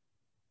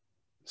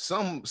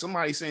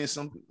somebody saying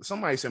something?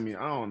 Somebody sent me.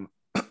 I don't.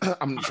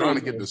 I'm trying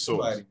to get the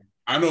source.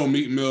 I know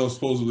Meek Mill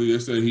supposedly. They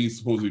said he's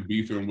supposedly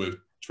beefing with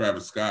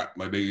Travis Scott.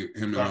 Like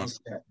him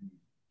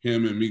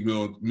and Meek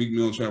Mill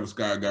and Travis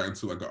Scott got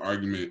into like an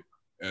argument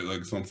at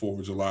like some 4th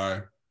of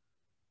July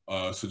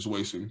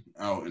situation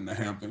out in the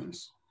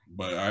Hamptons.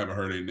 But I haven't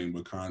heard anything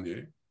with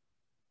Kanye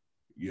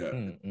yet.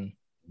 Mm-mm.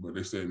 But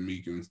they said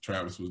Meek and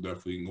Travis was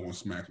definitely going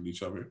smack at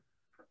each other.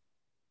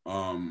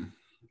 But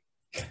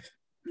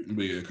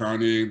yeah,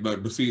 Kanye.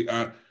 Like, but see,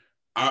 I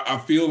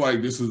feel like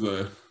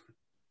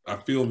I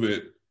feel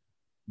that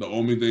the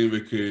only thing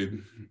that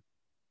could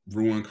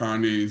ruin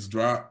Kanye's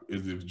drop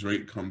is if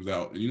Drake comes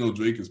out. And you know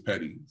Drake is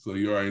petty. So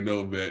you already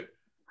know that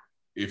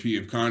if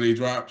Kanye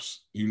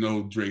drops, you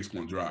know Drake's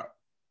gonna drop.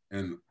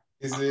 And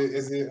is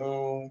it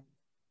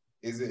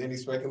any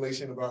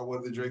speculation about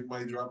whether Drake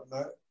might drop or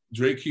not?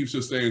 Drake keeps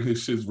just saying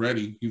his shit's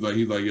ready. He's like,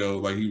 yo,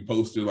 like he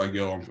posted like,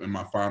 yo, I'm in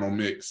my final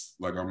mix.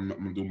 Like I'm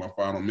gonna do my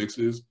final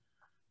mixes.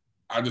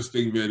 I just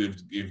think that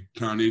if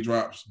Kanye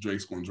drops,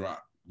 Drake's gonna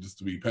drop. Just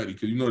to be petty,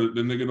 because you know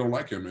the nigga don't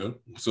like him, man.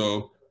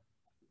 So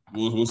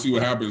we'll see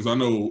what happens. I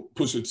know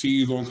Pusha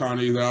T's on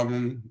Kanye's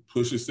album.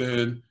 Pusha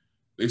said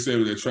they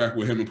said that track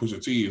with him and Pusha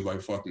T is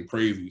like fucking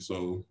crazy.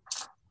 So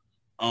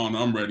I don't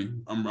know. I'm ready.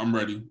 I'm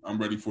ready. I'm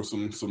ready for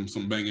some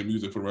banging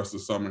music for the rest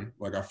of the summer.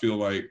 Like I feel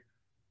like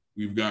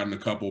we've gotten a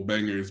couple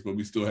bangers, but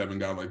we still haven't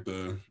got like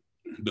the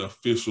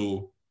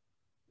official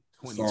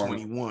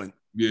 2021. Song.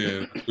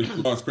 Yeah,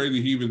 it's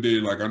crazy. He even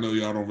did like, I know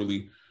y'all don't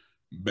really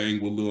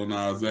bang with Lil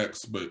Nas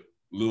X, but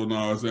Lil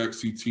Nas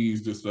X, he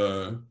teased this.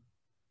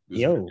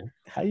 Yo,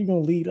 how you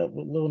gonna lead up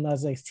with Lil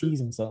Nas X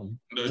teasing something?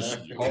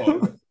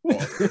 Pause.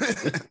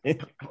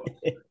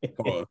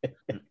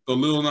 So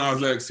Lil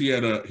Nas X, he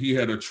had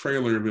a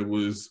trailer that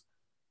was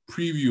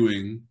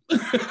previewing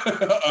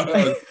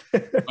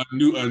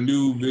a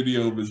new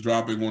video that's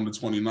dropping on the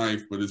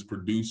 29th, but it's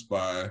produced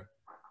by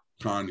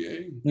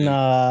Kanye.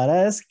 Nah,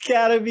 that's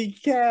gotta be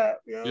cap,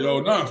 yo. You know,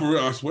 nah, for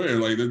real, I swear.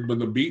 Like, but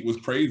the beat was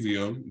crazy,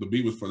 yo. The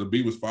beat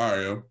was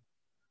fire, yo.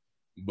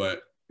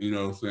 But you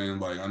know what I'm saying?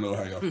 Like, I know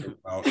how y'all feel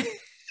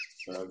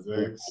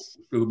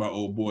about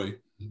old boy.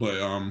 But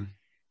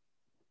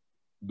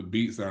the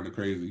beat sounded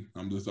crazy.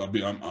 I'm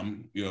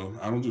you know,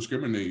 I don't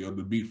discriminate, yo.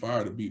 The beat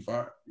fire.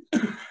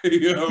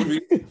 You know what I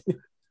mean?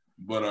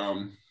 But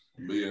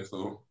yeah,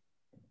 so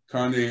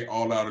Kanye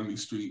all out in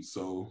these streets,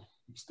 so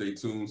stay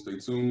tuned.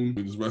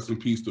 Just rest in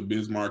peace to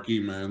Biz Markie,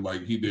 man.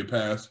 Like he did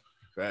pass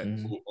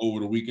over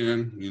the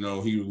weekend. You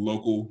know, he was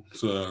local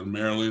to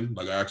Maryland.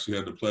 Like I actually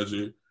had the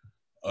pleasure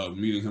of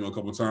meeting him a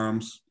couple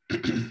times.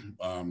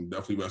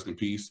 Definitely rest in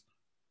peace.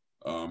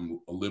 A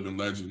living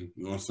legend,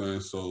 you know what I'm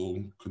saying?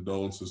 So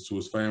condolences to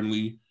his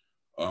family.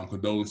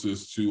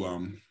 Condolences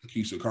to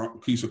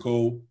Keisha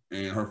Cole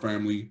and her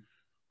family.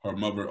 Her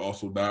mother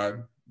also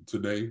died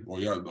today,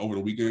 over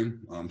the weekend.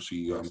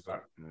 She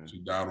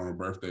died on her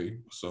birthday.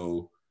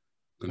 So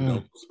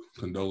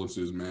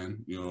condolences,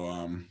 man. You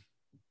know,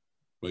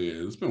 but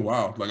yeah, it's been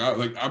wild.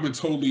 I've been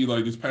totally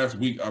this past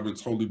week. I've been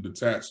totally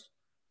detached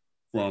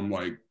from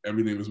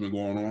everything that's been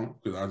going on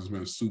because I've just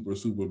been super,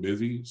 super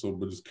busy. So,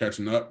 but just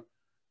catching up.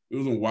 It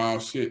was some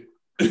wild shit.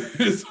 So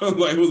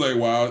it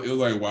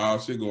was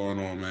wild shit going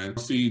on, man.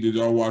 See, did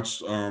y'all watch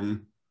the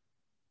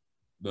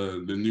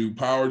new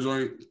Power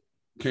joint,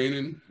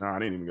 Kanan? Nah, I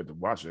didn't even get to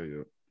watch it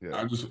yet.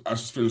 Yeah. I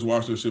just finished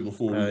watching this shit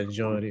before. I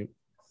enjoyed it.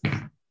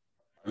 I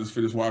just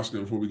finished watching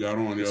it before we got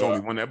on. It's only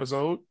one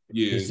episode?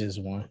 Yeah. It's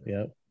just one.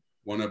 Yep.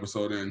 One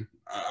episode in.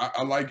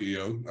 I like it,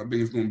 yo. I think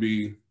it's gonna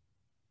be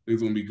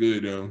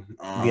good, yo.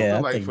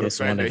 Yeah, I think for the this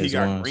fact one that of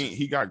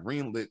he got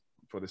greenlit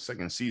for the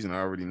second season, I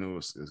already knew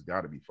it's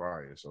got to be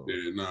fire. So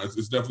yeah, no,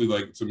 it's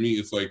definitely to me,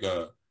 it's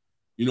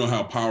you know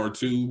how Power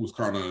 2 was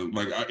kind of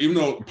like, even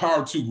though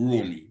Power 2 grew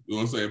on me, you know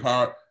what I'm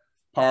saying?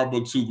 Power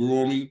Book 2 grew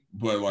on me,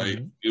 but like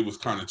it was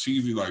kind of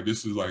cheesy. Like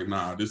this is like,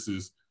 nah, this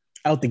is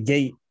out the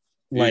gate.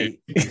 Like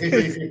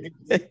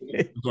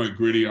it's like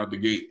gritty out the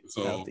gate.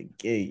 So out the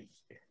gate.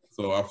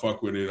 So I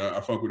fuck with it.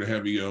 I fuck with the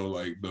heavy, yo.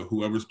 Like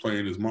whoever's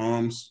playing his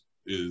mom's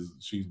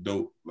she's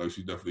dope. Like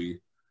she's definitely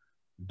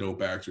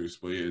dope actress.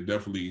 But yeah,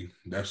 definitely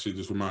that shit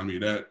just reminded me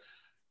of that.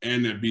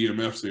 And that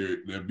BMF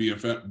series, that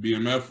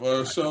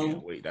BMF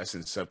show. Wait, that's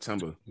in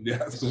September. Yeah,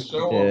 that's the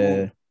show.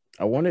 Yeah.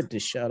 I wanted to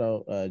shout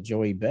out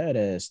Joey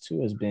Badass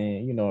too, as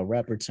being, you know, a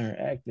rapper turned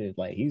actor.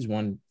 Like he's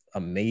one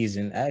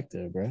amazing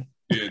actor, bro.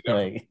 Yeah,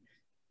 like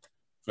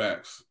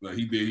facts. Like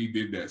he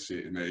did that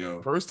shit in that,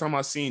 yo. First time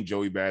I seen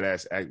Joey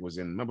Badass act was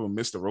in, remember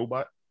Mr.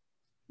 Robot?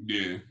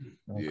 Yeah.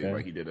 Okay. Yeah,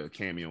 like he did a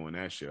cameo in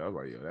that shit. I was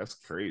like, yo, that's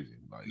crazy.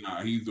 Like,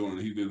 nah, he's doing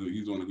a good job.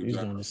 He's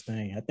doing this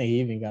thing. I think he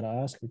even got an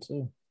Oscar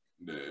too.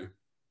 Yeah.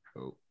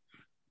 Oh.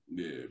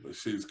 Yeah, but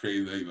shit's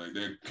crazy. Like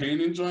that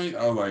Kanan joint,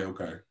 I was like,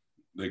 okay,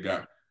 they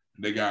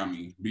got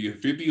me. Being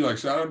 50, like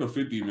shout out to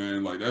 50,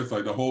 man. Like that's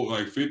like the whole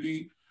like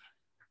 50,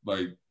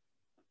 like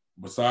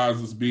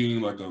besides us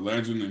being like a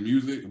legend in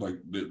music, like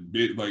the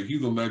bit, like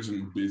he's a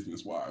legend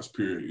business wise,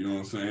 period. You know what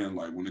I'm saying?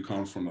 Like when it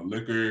comes from the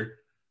liquor,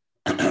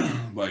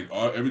 like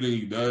everything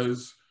he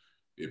does,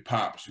 it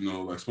pops. You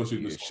know, like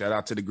especially this. Shout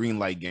out to the Green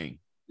Light Gang.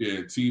 Yeah,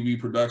 TV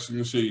production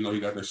and shit. You know,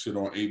 he got that shit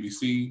on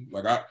ABC.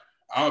 Like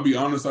I'll be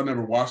honest, I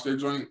never watched that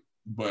joint,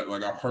 but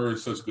like I've heard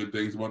such good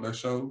things about that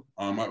show.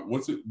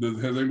 What's the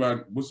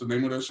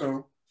name of that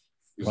show?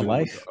 For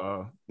Life?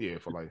 Yeah,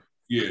 For Life.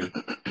 Yeah.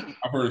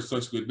 I've heard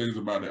such good things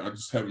about it. I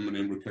just haven't been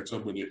able to catch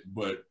up with it.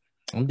 But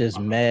I'm just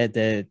mad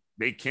that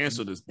they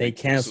canceled this. They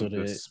canceled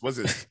it. Was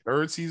it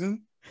third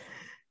season?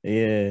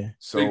 Yeah.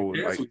 So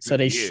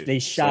they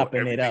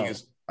shopping it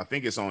out. I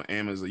think it's on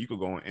Amazon. You could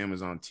go on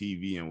Amazon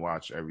TV and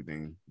watch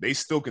everything. They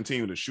still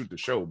continue to shoot the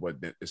show, but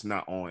it's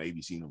not on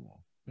ABC no more.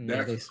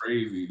 That's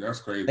crazy. That's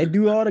crazy. They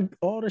do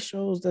all the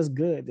shows that's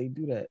good. They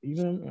do that.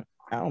 Even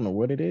I don't know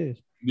what it is.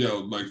 Yo,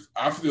 like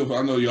I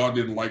know y'all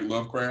didn't like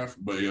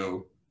Lovecraft, but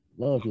yo,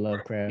 love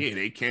Lovecraft. Yeah,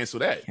 they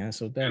canceled that. And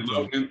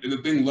the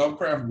thing,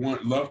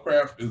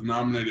 Lovecraft is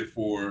nominated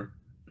for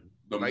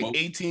the like most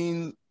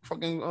 18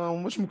 fucking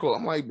whatchamacallit.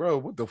 I'm like, bro,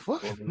 what the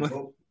fuck?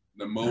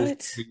 The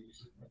most,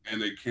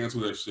 and they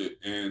canceled that shit.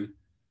 And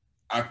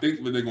I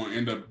think that they're gonna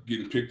end up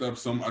getting picked up.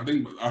 I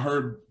think I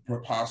heard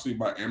possibly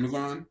by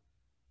Amazon,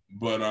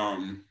 but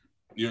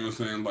you know what I'm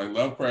saying? Like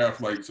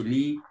Lovecraft, like to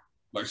me,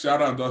 like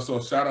shout out to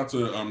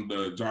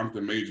the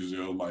Jonathan Majors,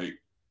 yo. Like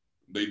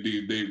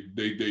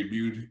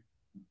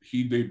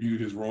he debuted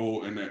his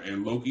role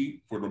in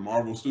Loki for the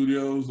Marvel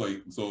Studios.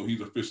 Like so he's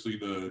officially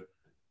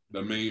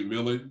the main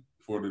villain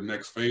for the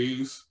next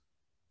phase.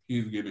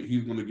 He's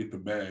gonna get the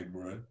bag,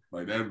 bro.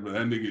 Like that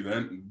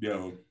nigga,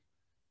 yo,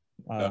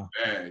 wow. The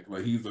bag.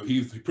 Like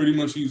he's pretty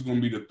much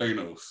gonna be the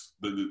Thanos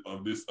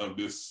of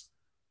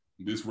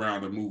this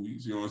round of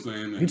movies. You know what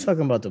I'm saying? You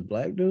talking about the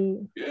black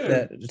dude?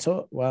 Yeah.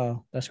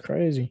 Wow, that's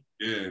crazy.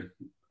 Yeah,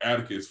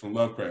 Atticus from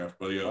Lovecraft.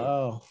 But yo,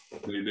 wow.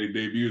 they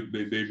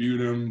debuted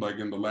him like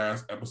in the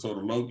last episode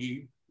of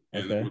Loki,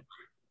 and okay.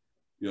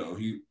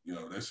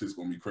 That shit's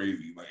gonna be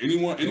crazy. Like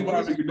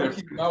anybody figured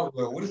that out.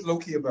 What is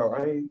Loki about?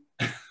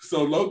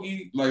 So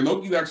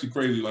Loki's actually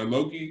crazy. Like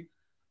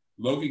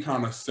Loki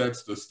kind of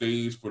sets the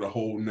stage for the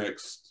whole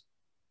next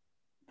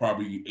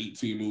probably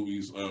 18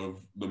 movies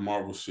of the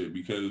Marvel shit,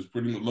 because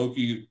pretty much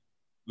Loki,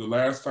 the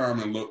last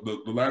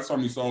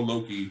time we saw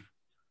Loki,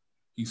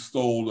 he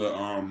stole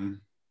the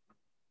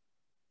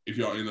if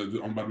y'all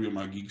I'm about to be on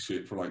my geek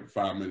shit for like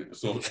 5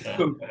 minutes. So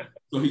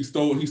he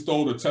stole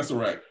the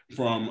Tesseract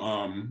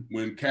from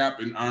when Cap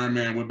and Iron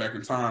Man went back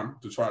in time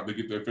to try to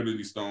get the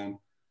Infinity Stone.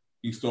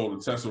 He stole the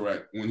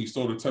Tesseract. When he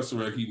stole the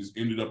Tesseract, he just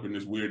ended up in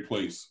this weird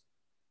place.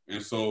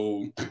 And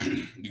so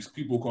these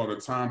people called the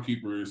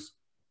Timekeepers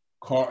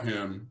caught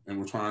him and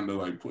were trying to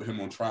like put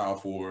him on trial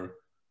for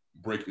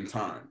breaking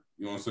time.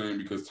 You know what I'm saying?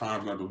 Because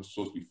time's not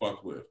supposed to be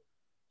fucked with.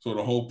 So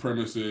the whole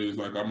premise is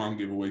like, I'm not gonna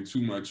give away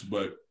too much,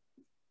 but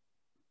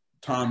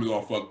time is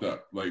all fucked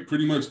up. Like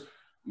pretty much,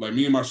 like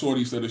me and my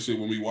shorty said this shit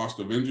when we watched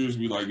Avengers.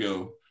 We like,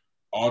 yo,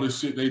 all this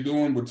shit they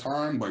doing with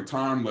time, like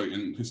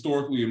in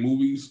historically in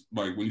movies,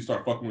 like when you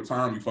start fucking with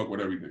time, you fuck with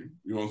everything.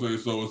 You know what I'm saying?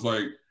 So it's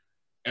like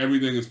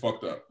everything is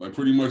fucked up. Like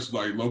pretty much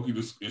like Loki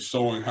just is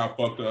showing how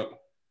fucked up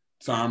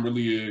time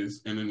really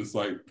is, and then it's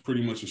like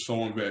pretty much is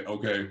showing that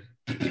okay,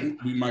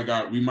 we might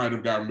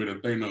have gotten rid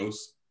of Thanos,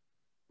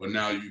 but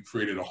now you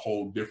created a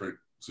whole different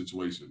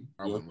situation.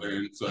 You know what I'm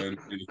saying? So and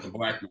it's a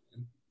black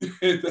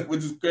man,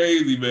 which is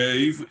crazy,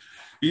 man.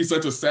 He's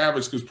such a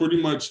savage because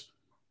pretty much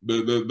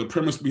the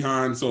premise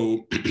behind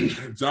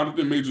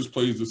Jonathan Majors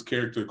plays this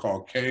character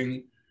called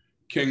Kang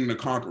the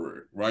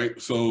Conqueror, right?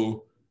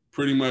 So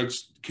pretty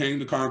much Kang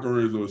the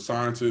Conqueror is a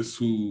scientist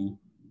who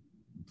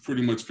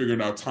pretty much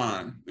figured out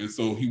time, and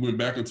so he went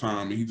back in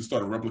time and he just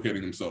started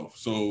replicating himself.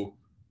 So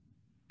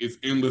it's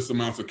endless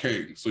amounts of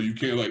Kang. So you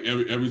can't like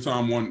every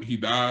time he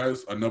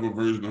dies, another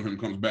version of him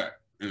comes back,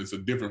 and it's a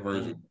different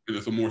version, and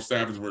it's a more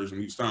savage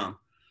version each time.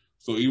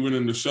 So even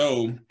in the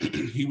show,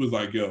 he was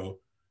like, "Yo,"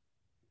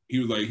 he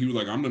was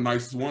like, "I'm the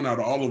nicest one out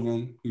of all of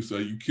them." He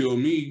said, "You kill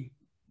me,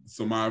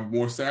 somebody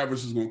more savage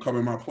is gonna come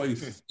in my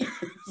place."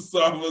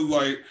 So I was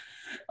like,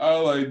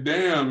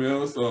 "Damn,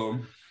 yo." So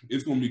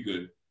it's gonna be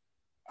good.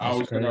 I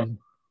would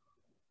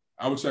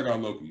check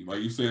out Loki.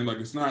 Like you saying, like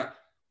it's not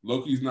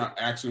Loki's not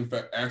action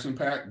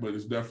packed, but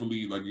it's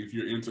definitely like if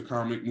you're into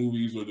comic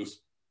movies or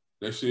just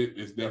that shit,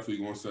 it's definitely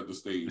gonna set the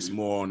stage. It's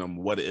more on them.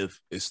 What if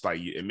it's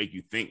like it make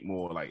you think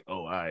more like,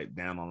 oh, all right,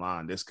 down the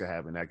line, this could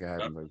happen, that could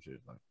happen, like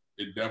shit. Like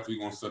it definitely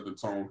gonna set the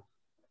tone.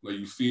 Like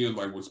you see it,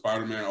 like with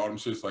Spider-Man, all them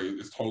shits, like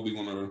it's totally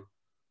gonna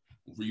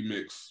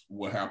remix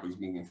what happens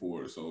moving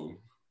forward. So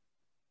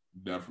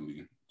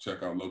definitely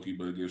check out Loki.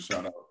 But again,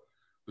 shout out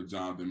to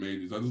Jonathan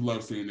Majors. I just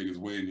love seeing niggas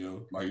win,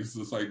 yo. Like it's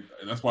just like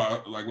that's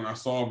why, like when I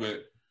saw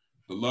that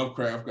the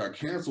Lovecraft got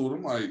canceled,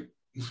 I'm like,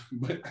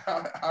 but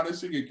how did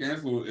shit get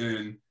canceled?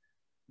 And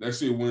that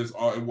shit wins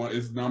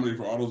it's nominated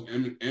for all those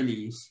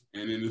Emmys,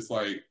 and then it's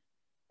like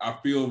I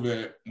feel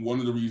that one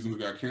of the reasons it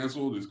got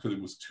canceled is because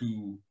it was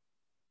too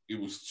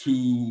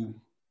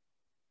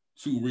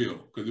real,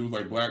 because it was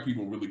like black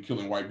people really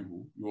killing white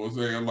people. You know what I'm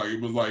saying? Like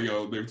it was like,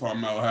 yo, they were talking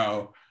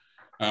about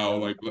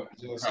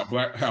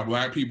how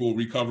black people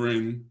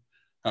recovering,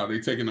 how they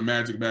taking the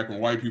magic back from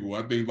white people.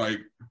 I think like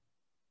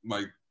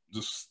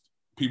just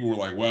people were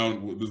like,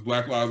 well, this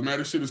Black Lives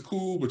Matter shit is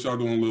cool, but y'all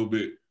doing a little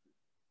bit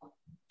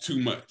too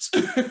much.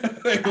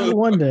 I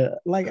wonder,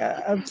 like,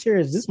 I'm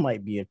curious. This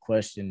might be a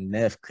question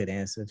Neff could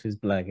answer if his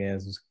black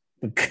ass was.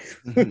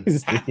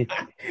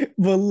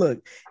 But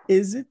look,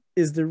 is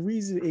the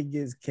reason it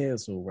gets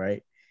canceled,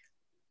 right?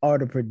 Are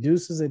the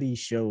producers of these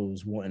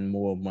shows wanting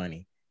more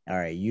money? All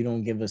right, you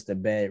don't give us the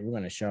bad, we're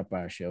gonna sharp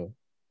our show.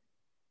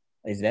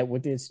 Is that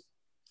what this?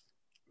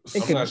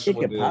 It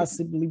could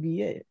possibly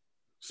be it.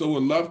 So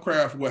with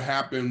Lovecraft, what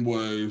happened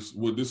was,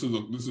 this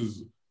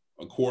is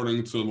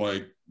according to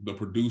like the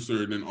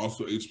producer, and then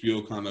also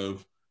HBO kind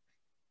of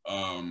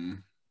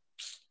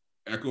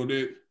echoed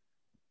it.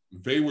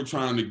 They were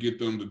trying to get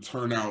them to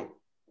turn out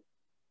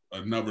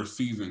another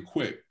season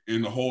quick.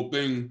 And the whole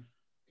thing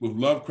with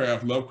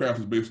Lovecraft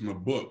is based on a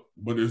book,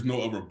 but there's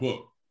no other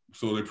book.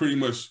 So they pretty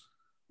much,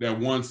 that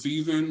one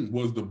season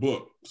was the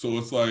book. So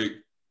it's like,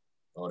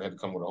 they had to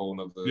come with a whole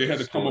nother. They had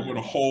to come up with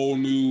a whole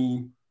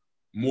new,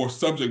 more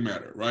subject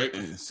matter, right?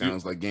 And it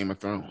sounds like Game of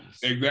Thrones.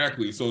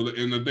 Exactly. So,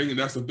 and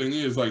that's the thing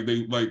is, like,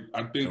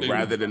 I think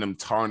rather than them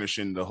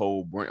tarnishing the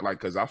whole brand, like,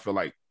 because I feel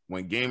like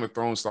when Game of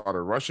Thrones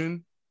started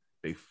rushing,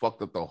 they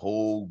fucked up the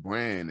whole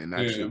brand, and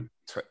that shit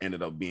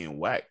ended up being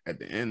whack at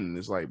the end. And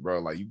it's like, bro,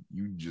 like you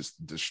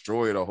just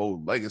destroyed a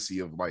whole legacy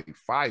of like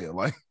fire,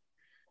 like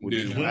with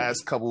these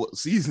last couple of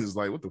seasons.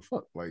 Like, what the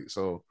fuck? Like,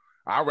 so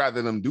I'd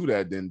rather them do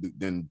that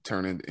than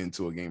turn it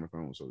into a Game of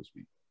Thrones, so to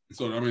speak.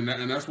 So I mean,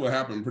 and that's what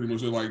happened pretty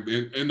much. Like,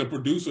 and the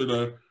producer,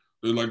 the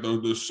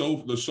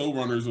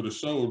showrunners of the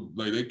show,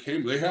 like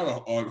they had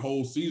a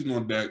whole season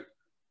on deck,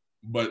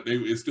 but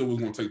it still was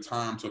going to take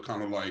time to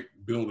kind of like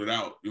build it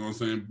out. You know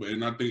what I'm saying?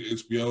 And I think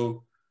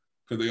HBO,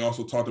 because they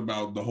also talked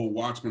about the whole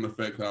Watchmen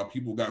effect, how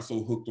people got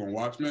so hooked on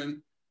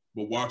Watchmen,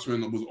 but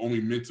Watchmen was only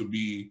meant to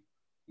be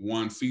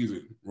one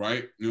season,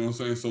 right? You know what I'm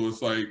saying? So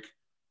it's like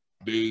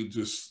they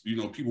just,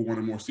 people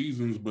wanted more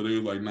seasons, but they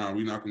were like, nah,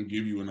 we're not going to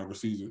give you another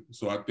season.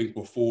 So I think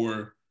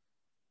before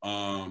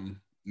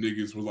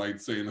niggas was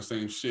like saying the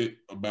same shit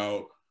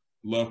about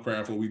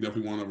Lovecraft, or we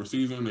definitely want another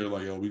season, they're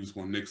like, yo, we just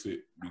going to nix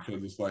it,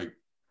 because it's like,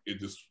 it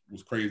just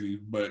was crazy.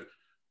 But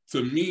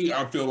to me,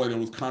 I feel like it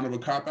was kind of a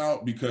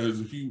cop-out,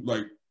 because if you,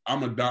 like,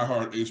 I'm a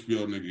diehard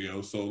HBO nigga,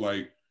 yo. So,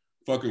 like,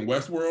 fucking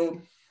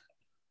Westworld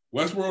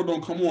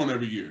don't come on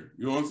every year.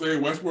 You know what I'm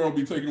saying? Westworld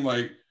be taking,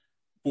 like,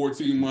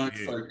 14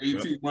 months, like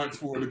 18 months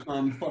for it to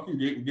come. Fucking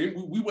game.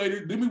 We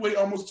waited. Didn't we wait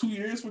almost 2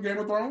 years for Game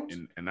of Thrones?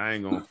 And I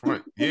ain't gonna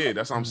front. Yeah,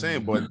 that's what I'm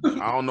saying. But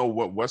I don't know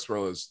what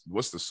Westworld is.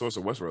 What's the source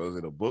of Westworld? Is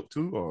it a book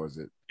too, or is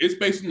it? It's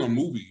based on a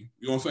movie.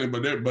 You know what I'm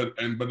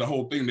saying? But the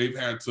whole thing, they've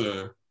had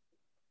to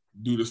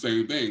do the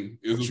same thing.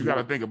 But you got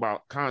to think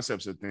about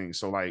concepts of things.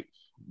 So like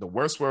the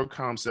Westworld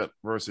concept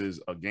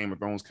versus a Game of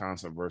Thrones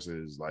concept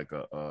versus like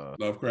a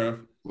Lovecraft.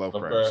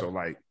 So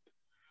like,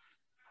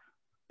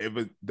 if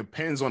it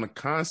depends on the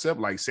concept,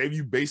 like say if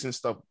you basing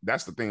stuff,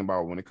 that's the thing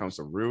about when it comes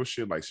to real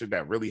shit, like shit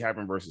that really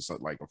happened versus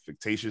like a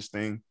fictitious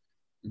thing.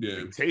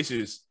 Yeah,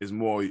 fictitious is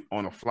more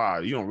on the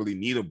fly. You don't really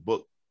need a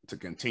book to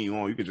continue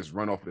on. You could just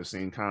run off of the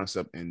same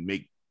concept and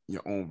make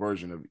your own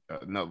version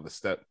of another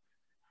step.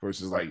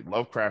 Versus like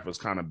Lovecraft was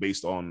kind of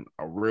based on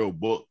a real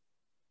book,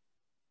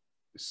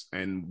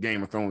 and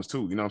Game of Thrones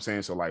too. You know what I'm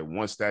saying? So like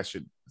once that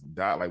shit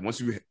die, like once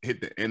you hit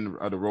the end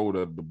of the road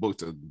of the book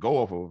to go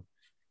off of,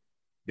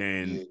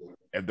 then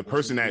if the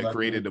person that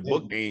created the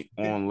book ain't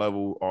on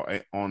level or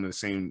on the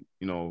same,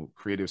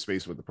 creative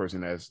space with the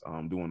person that's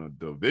doing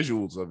the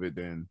visuals of it,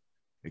 then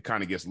it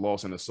kind of gets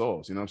lost in the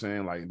sauce. You know what I'm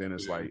saying? Like then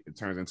it's like it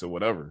turns into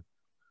whatever.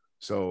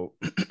 So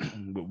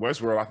with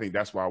Westworld, I think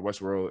that's why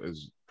Westworld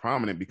is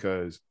prominent,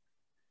 because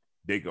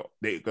they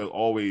could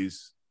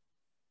always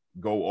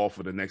go off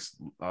of the next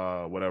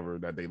whatever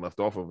that they left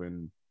off of,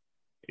 and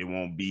it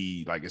won't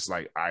be like it's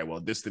like, all right, well,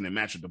 this didn't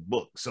match with the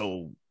book,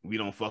 so we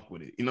don't fuck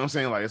with it. You know what I'm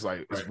saying? Like it's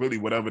like it's really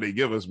whatever they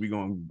give us, we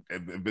gonna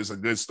if it's a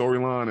good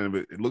storyline and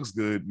if it looks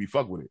good, we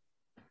fuck with it.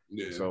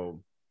 Yeah.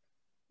 So,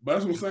 but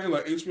that's what I'm saying.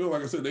 Like HBO,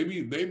 like I said, they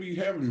be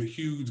having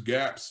huge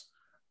gaps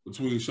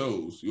between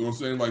shows. You know what I'm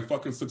saying? Like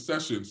fucking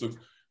Succession. So,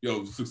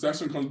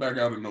 Succession comes back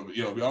out in November.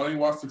 If y'all ain't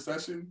watch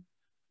Succession,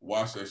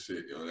 watch that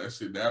shit. That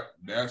shit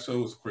that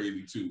show is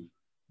crazy too.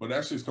 But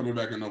that shit's coming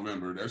back in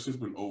November. That shit's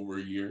been over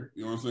a year.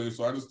 You know what I'm saying?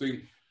 So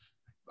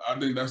I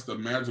think that's the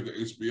magic of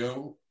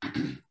HBO.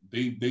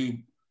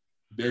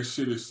 Their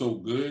shit is so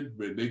good,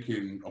 but they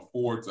can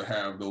afford to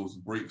have those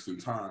breaks in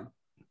time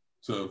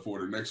for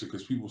the next shit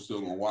because people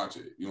still gonna watch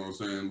it. You know what I'm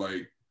saying?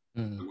 Like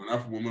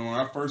when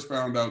I first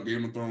found out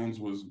Game of Thrones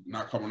was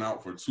not coming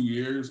out for 2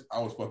 years, I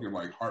was fucking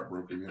like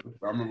heartbroken.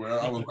 I remember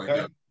I was like,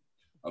 yeah.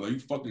 I was like, you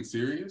fucking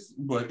serious?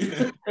 But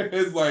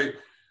it's like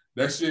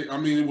that shit. I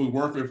mean, it was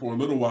worth it for a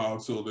little while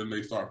till then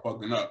they start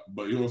fucking up.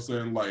 But you know what I'm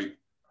saying? Like,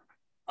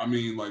 I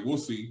mean, like we'll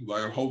see.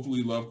 Like,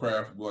 hopefully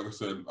Lovecraft. Like I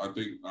said, I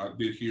think I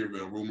did hear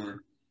the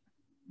rumor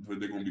that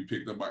they're gonna be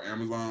picked up by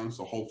Amazon.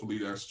 So hopefully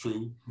that's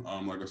true.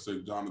 Like I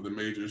said, Jonathan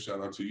Majors,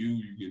 shout out to you.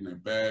 You getting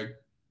that bag.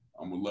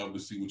 I would love to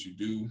see what you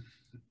do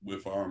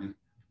with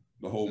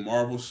the whole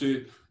Marvel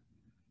shit.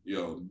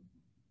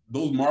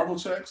 Those Marvel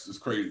checks is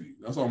crazy.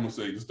 That's all I'm gonna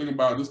say. Just think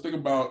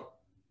about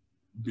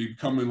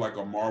becoming like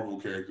a Marvel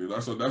character.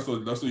 That's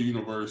a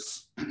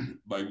universe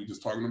like we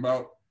just talking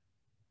about.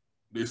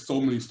 There's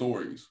so many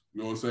stories.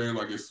 You know what I'm saying?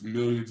 Like it's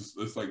millions,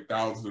 it's like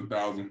thousands and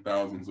thousands and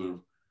thousands of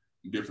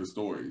different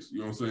stories. You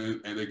know what I'm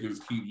saying? And they can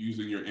just keep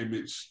using your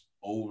image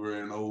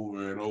over and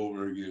over and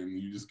over again.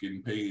 You just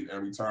getting paid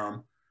every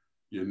time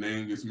your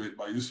name gets meant.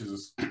 Like this is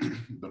just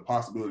the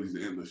possibilities are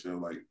endless.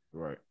 Like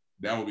right.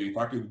 That would be if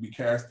I could be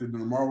casted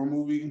in a Marvel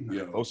movie.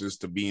 Yeah,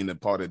 closest to being a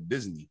part of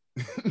Disney.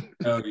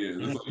 Hell yeah,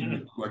 that's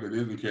like a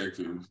Disney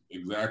character.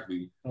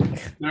 Exactly.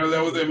 Now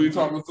that was it. We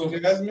talking about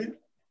something.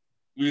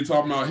 We were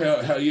talking about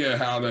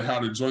how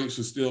the joint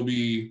should still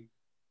be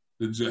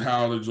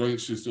how the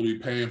joint should still be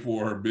paying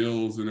for her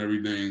bills and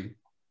everything,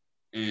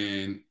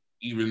 and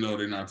even though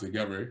they're not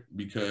together,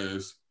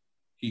 because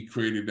he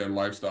created that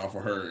lifestyle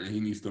for her and he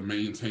needs to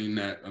maintain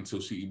that until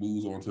she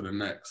moves on to the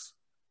next.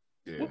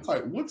 Yeah.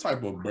 What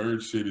type of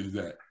bird shit is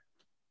that?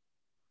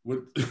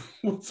 What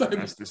type?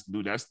 That's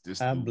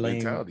this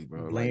mentality,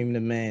 bro. Blame the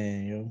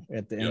man, yo.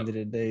 At the end of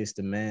the day, it's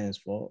the man's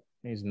fault.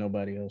 It's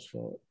nobody else's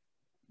fault.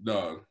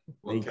 Dog.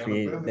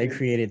 They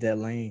created that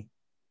lane.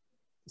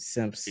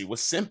 Simps. He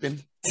was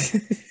simping.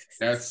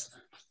 That's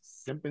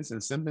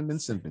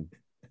simping.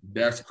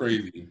 That's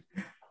crazy.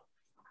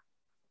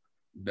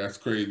 That's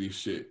crazy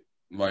shit.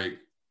 Like,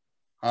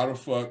 how the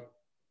fuck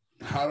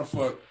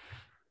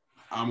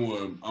I'm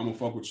gonna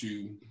fuck with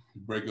you,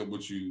 break up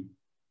with you,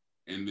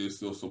 and then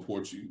still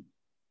support you.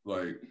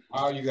 Like,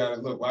 why you got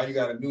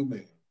a new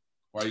man?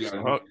 Why you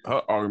got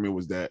her argument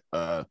was that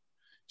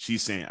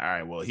she's saying, all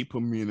right, well, he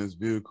put me in this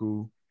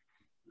vehicle,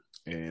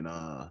 and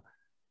I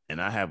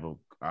have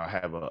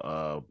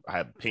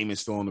payment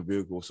still on the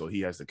vehicle, so he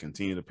has to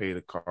continue to pay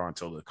the car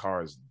until the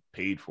car is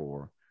paid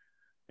for,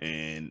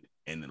 and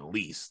the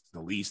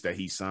lease that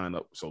he signed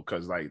up. So,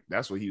 cause like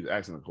that's what he was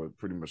asking for,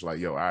 pretty much like,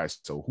 yo, all right,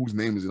 so whose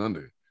name is it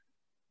under?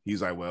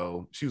 He's like,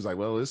 well, she was like,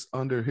 well, it's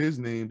under his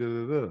name. Da,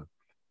 da, da.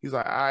 He's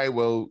like, all right,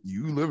 well,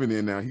 you living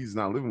there now. He's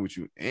not living with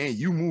you, and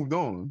you moved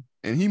on,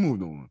 and he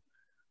moved on.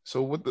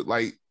 So what the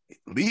like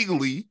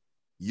legally,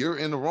 you're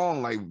in the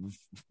wrong. Like,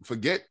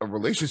 forget a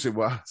relationship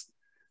wise.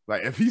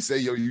 Like, if he say,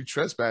 yo, you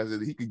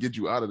trespassed, he could get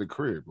you out of the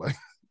crib. Like,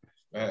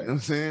 you know what I'm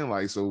saying?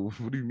 Like, so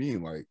what do you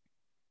mean? Like,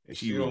 and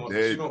she don't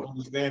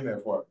understand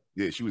that part.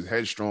 Yeah, she was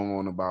headstrong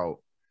on about,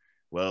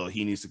 well,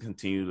 he needs to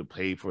continue to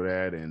pay for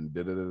that and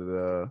da da da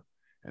da.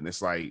 And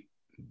it's like,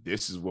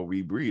 this is what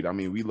we breed. I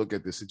mean, we look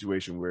at the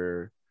situation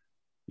where,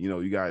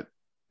 you got,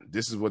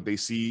 this is what they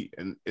see,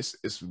 and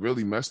it's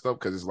really messed up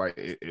because it's like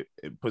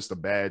it puts the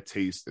bad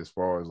taste as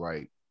far as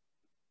like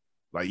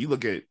you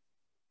look at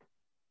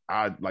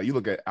our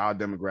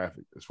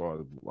demographic as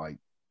far as like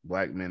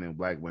black men and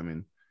black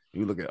women.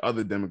 And you look at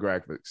other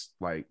demographics,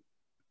 like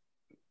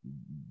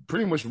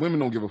pretty much women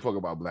don't give a fuck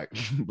about black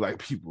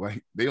people.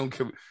 Like they don't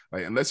give,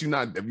 like, unless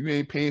if you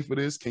ain't paying for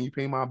this, can you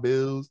pay my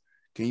bills?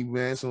 Can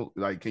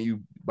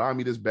you buy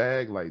me this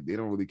bag? Like, they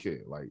don't really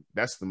care. Like,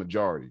 that's the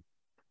majority,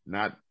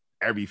 not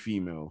every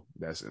female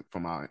that's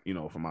from our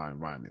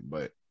environment,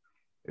 but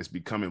it's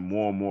becoming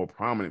more and more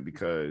prominent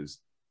because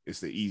it's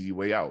the easy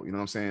way out. You know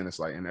what I'm saying? It's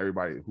like, and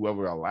everybody,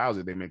 whoever allows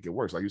it, they make it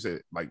worse. Like you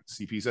said, like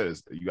CP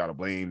says, you got to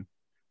blame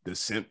the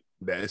simp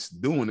that's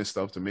doing this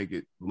stuff to make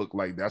it look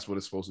like that's what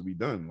it's supposed to be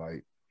done.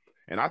 Like,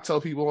 and I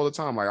tell people all the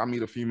time, like, I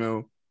meet a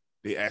female,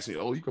 they ask me,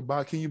 oh,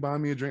 can you buy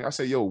me a drink? I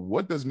say, yo,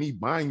 what does me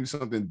buying you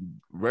something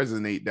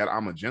resonate that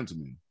I'm a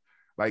gentleman?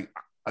 Like,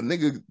 a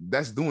nigga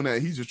that's doing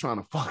that, he's just trying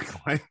to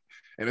fuck. Like,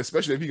 and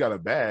especially if you got a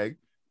bag,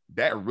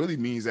 that really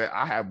means that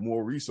I have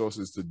more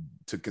resources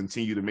to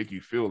continue to make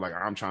you feel like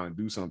I'm trying to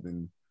do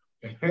something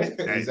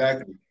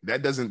Exactly.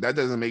 That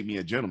doesn't make me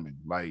a gentleman.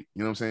 Like,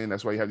 you know what I'm saying?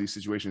 That's why you have these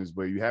situations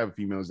where you have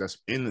females that's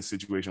in a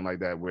situation like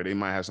that where they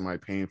might have somebody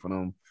paying for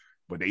them,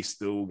 but they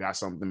still got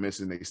something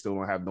missing. They still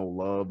don't have no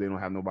love. They don't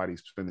have nobody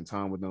spending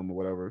time with them or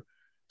whatever.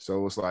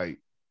 So it's like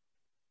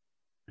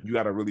you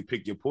got to really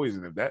pick your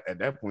poison at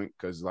that point,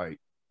 because like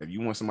if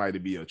you want somebody to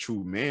be a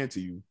true man to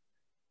you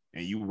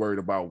and you worried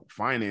about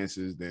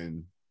finances,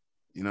 then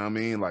you know what I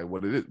mean? Like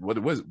what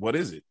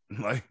is it?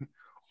 Like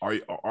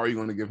are you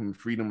going to give him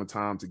freedom of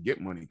time to get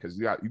money? Because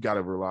you got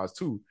to realize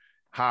too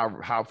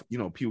how you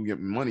know people get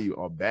money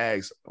or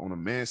bags on a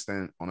man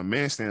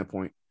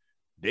standpoint.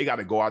 They got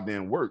to go out there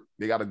and work.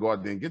 They got to go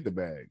out there and get the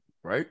bag,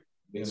 right?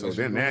 Yeah, so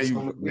then now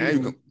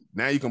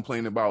you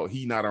complain about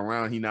he not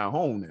around, he not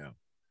home now,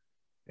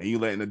 and you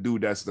letting the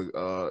dude that's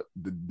the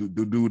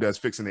dude that's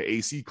fixing the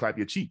AC clap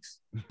your cheeks.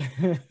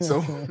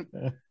 So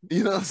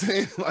you know what I'm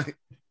saying? Like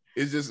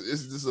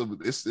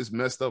it's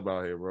messed up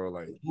out here, bro.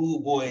 Like,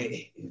 Ooh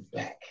boy is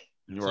back.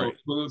 Right.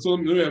 So let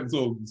me have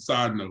a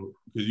side note,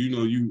 because you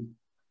know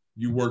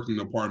you worked in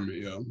an apartment,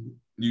 yeah.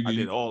 I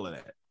did all of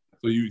that.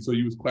 So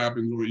you was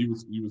clapping, or you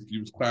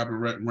was clapping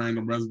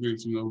random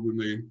residents, you know, when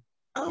they.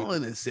 I don't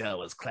want to say I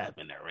was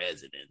clapping the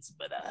residents,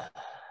 but I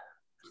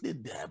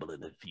did dabble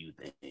in a few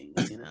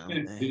things, you know.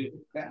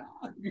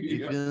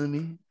 You feel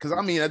me? Because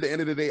I mean, at the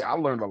end of the day, I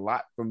learned a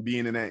lot from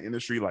being in that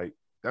industry. Like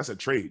that's a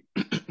trade,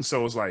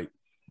 so it's like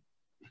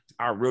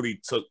I really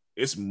took.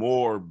 It's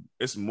more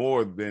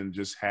than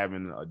just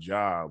having a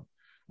job.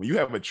 When you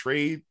have a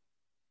trade,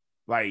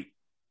 like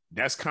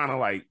that's kind of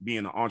like being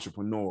an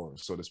entrepreneur,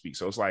 so to speak.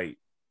 So it's like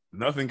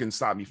nothing can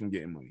stop me from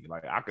getting money.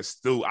 Like I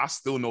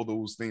still know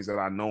those things that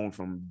I've known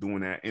from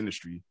doing that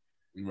industry,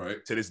 right,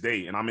 to this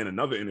day. And I'm in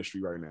another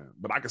industry right now,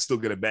 but I can still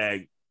get a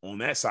bag on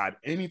that side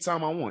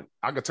anytime I want.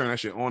 I could turn that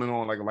shit on and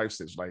on like a light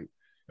switch. Like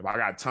if I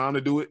got time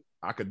to do it,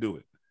 I could do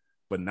it.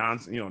 But 9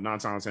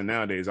 times 10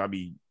 nowadays, I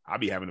be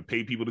having to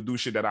pay people to do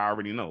shit that I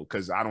already know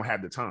because I don't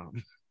have the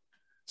time.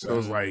 So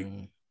it's like,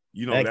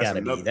 you know,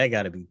 that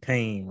gotta be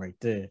pain right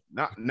there.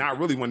 Not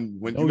really when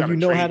you gotta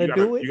know how to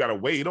do it. You gotta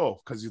weigh it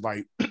off because you're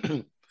like,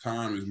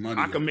 time is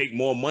money. I can make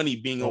more money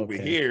being over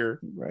here,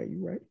 right,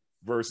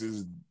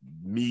 versus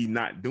me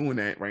not doing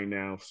that right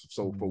now.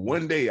 So for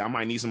one day, I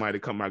might need somebody to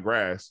cut my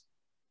grass,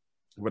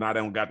 but I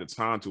don't got the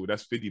time to it.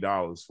 That's $50,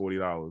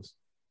 $40.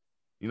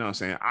 You know what I'm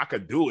saying? I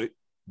could do it,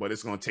 but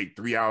it's gonna take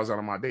 3 hours out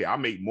of my day. I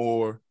make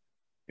more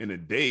in a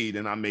day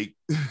than I make.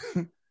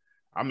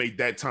 I make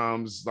that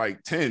times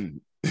like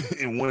 10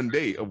 in one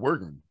day of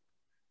working.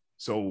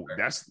 So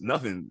that's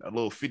nothing. A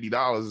little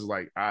 $50 is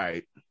like, all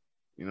right.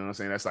 You know what I'm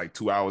saying? That's like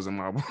 2 hours of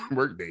my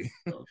work day.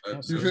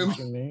 You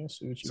feel me?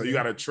 So you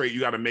gotta trade, you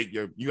gotta make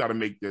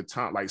your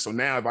time. Like, so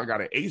now if I got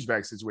an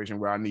HVAC situation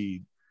where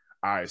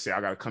I say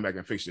I gotta come back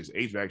and fix this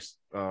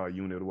HVAC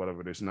unit or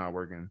whatever that's not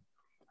working,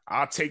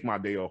 I'll take my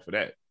day off for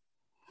that.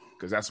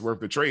 Because that's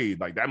worth the trade.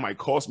 Like that might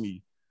cost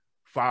me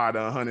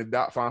 $500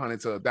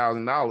 to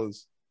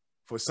 $1,000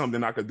 for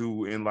something I could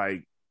do in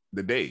like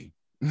the day.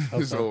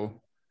 Okay.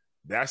 So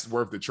that's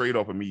worth the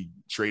trade-off of me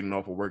trading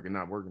off of work and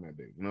not working that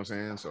day. You know what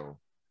I'm saying? So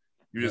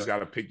you just got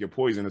to pick your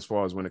poison as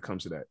far as when it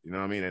comes to that. You know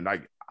what I mean? And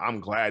like, I'm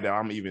glad that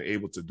I'm even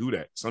able to do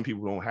that. Some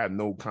people don't have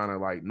no kind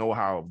of like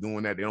know-how of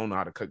doing that. They don't know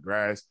how to cut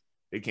grass.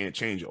 They can't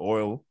change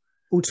oil.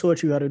 Who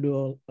taught you how to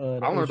do I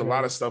learned a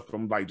lot of stuff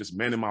from like just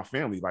men in my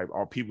family, like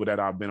all people that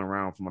I've been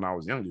around from when I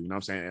was younger. You know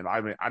what I'm saying? And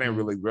I didn't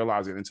really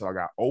realize it until I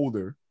got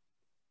older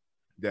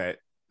that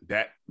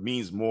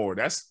means more.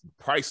 That's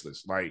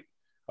priceless. Like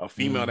a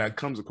female that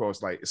comes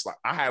across, like, it's like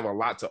I have a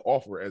lot to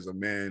offer as a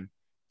man.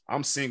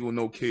 I'm single,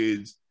 no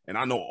kids, and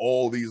I know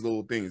all these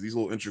little things, these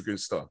little intricate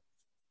stuff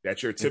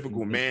that your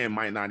typical man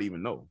might not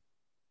even know.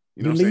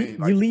 You know what I'm saying?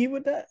 Like, you leave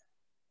with that?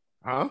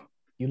 Huh?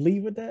 You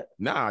leave with that?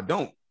 Nah, I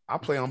don't. I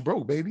play on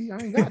broke, baby. I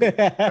ain't got it.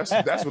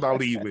 That's what I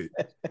leave with.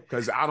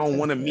 Because I don't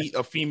want to meet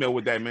a female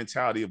with that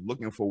mentality of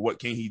looking for what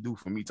can he do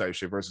for me type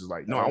shit versus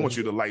like, no, I want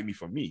you to like me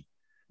for me,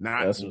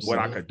 not what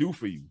I could do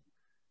for you.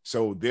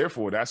 So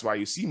therefore, that's why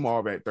you see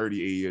Marv at 38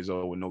 years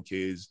old with no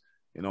kids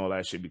and all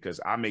that shit, because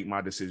I make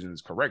my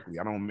decisions correctly.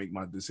 I don't make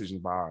my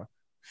decisions by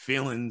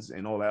feelings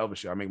and all that other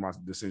shit. I make my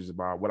decisions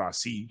by what I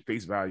see,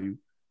 face value,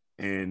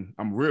 and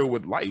I'm real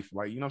with life.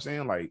 Like, you know what I'm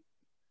saying? Like,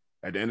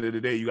 at the end of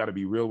the day, you got to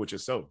be real with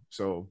yourself.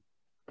 So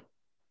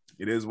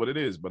it is what it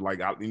is. But like,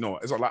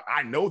 it's a lot.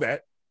 I know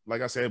that,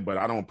 like I said, but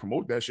I don't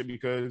promote that shit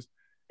because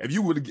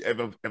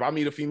if I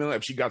meet a female,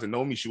 if she got to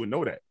know me, she would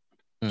know that.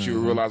 She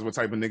would realize what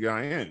type of nigga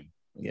I am.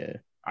 Yeah.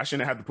 I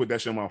shouldn't have to put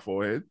that shit on my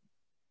forehead.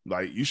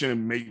 Like, you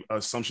shouldn't make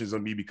assumptions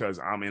of me because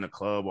I'm in a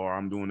club or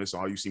I'm doing this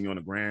or you see me on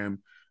the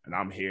gram and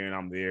I'm here and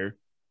I'm there.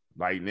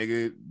 Like,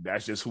 nigga,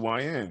 that's just who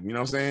I am. You know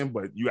what I'm saying?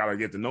 But you got to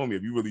get to know me.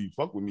 If you really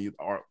fuck with me,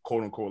 or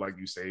quote unquote, like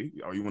you say,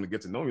 or you want to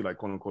get to know me, like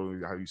quote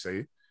unquote, how you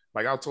say.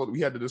 Like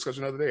we had the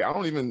discussion the other day. I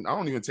don't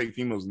even take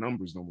females'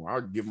 numbers no more.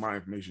 I'll give my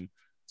information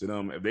to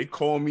them. If they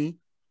call me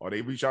or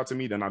they reach out to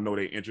me, then I know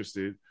they're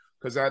interested.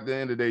 Because at the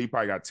end of the day, you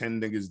probably got 10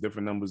 niggas,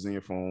 different numbers in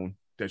your phone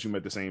that you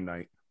met the same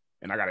night.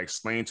 And I got to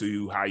explain to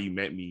you how you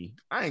met me.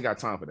 I ain't got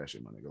time for that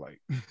shit, my nigga.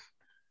 Like,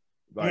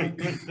 Like,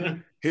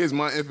 here's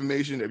my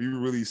information. If you're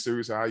really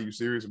serious, how you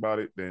serious about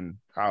it, then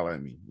holler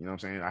at me. You know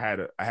what I'm saying?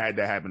 I had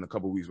that happen a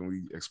couple of weeks when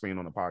we explained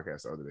on the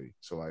podcast the other day.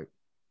 So like,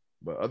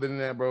 but other than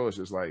that, bro, it's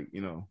just like,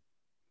 you know,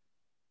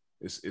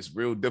 it's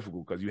real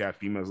difficult because you have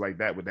females like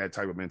that with that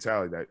type of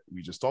mentality that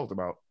we just talked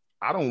about.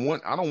 I don't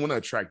want to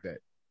attract that.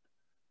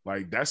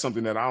 Like, that's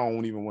something that I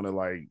don't even want to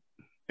like.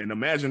 And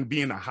imagine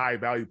being a high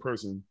value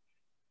person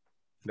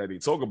that they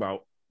talk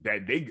about,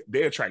 that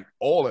they attract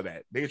all of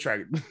that. They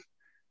attract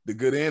the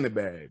good and the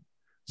bad.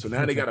 So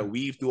now they gotta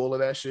weave through all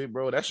of that shit,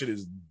 bro. That shit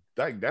is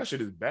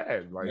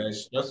bad. Like,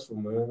 that's stressful,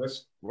 man.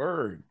 That's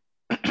word.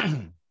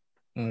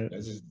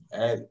 That's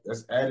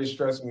added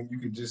stress when you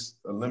could just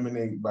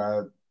eliminate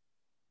by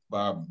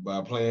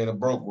playing a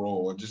broke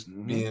role or just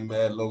being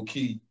mad low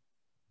key.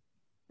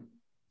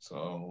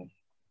 So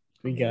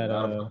we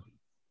got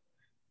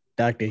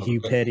Dr.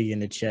 Hugh Petty in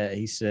the chat.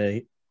 He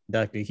said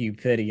Dr. Hugh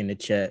Petty in the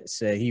chat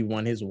said he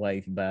won his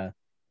wife by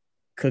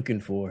cooking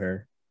for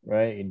her,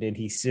 right? And then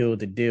he sealed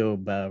the deal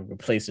by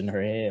replacing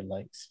her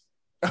headlights.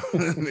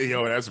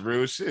 Yo, that's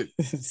real shit.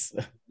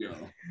 Yo.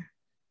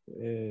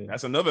 Yeah.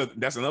 That's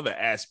another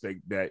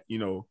aspect that, you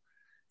know,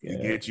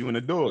 can get you in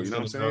the door. You know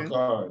what I'm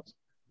saying?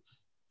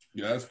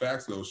 Yeah, that's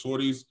facts though.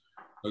 Shorties,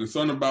 like, it's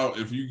something about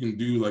if you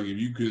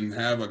can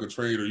have like a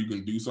trade or you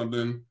can do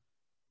something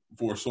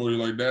for a shorty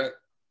like that,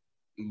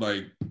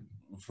 like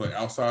for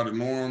outside the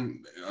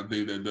norm, I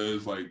think that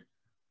does like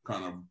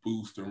kind of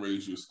boost and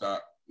raise your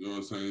stock. You know what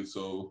I'm saying?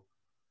 So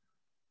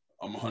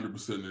I'm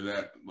 100% of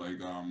that. Like,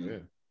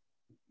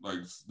 like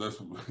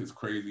it's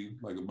crazy.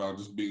 Like, about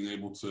just being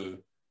able to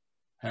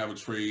have a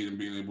trade and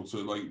being able to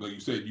like you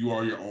said, you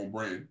are your own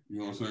brand. You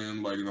know what I'm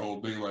saying? Like, the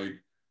whole thing,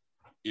 like,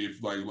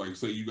 if like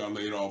say you got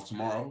laid off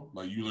tomorrow,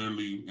 like, you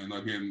literally, and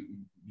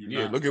again,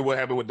 look at what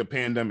happened with the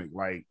pandemic.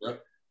 Like,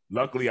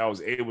 luckily I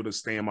was able to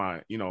stay in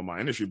my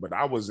industry, but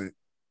I wasn't,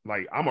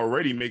 like, I'm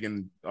already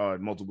making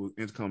multiple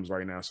incomes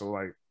right now. So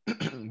like,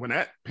 when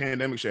that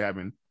pandemic shit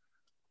happened,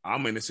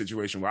 I'm in a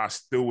situation where I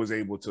still was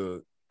able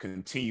to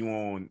continue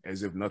on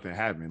as if nothing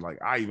happened. Like,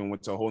 I even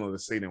went to a whole other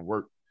state and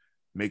worked,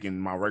 making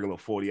my regular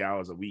 40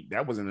 hours a week.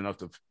 That wasn't enough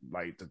to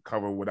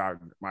cover what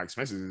my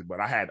expenses is, but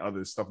I had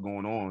other stuff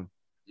going on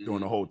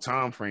during the whole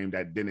time frame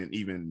that didn't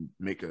even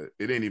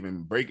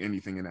break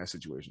anything in that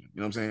situation. You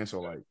know what I'm saying?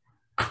 So like,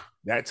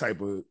 that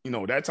type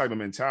of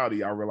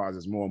mentality, I realize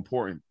is more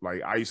important.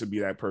 Like, I used to be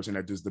that person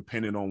that just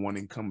depended on one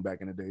income back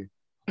in the day.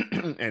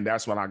 And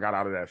that's when I got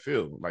out of that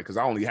field. Like, cause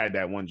I only had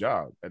that one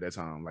job at that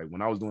time. Like,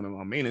 when I was doing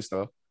my maintenance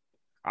stuff,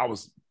 I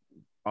was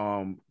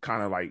kind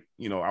of like,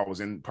 you know, I was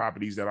in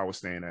properties that I was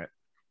staying at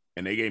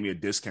and they gave me a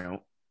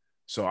discount.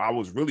 So I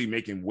was really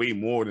making way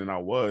more than I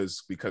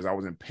was because I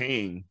wasn't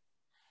paying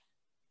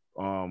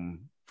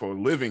for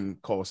living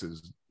costs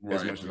as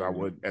much as I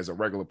would as a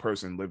regular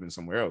person living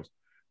somewhere else.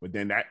 But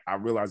then I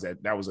realized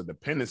that was a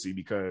dependency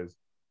because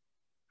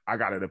I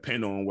got to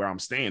depend on where I'm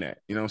staying at,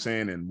 you know what I'm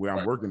saying? And where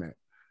I'm working at.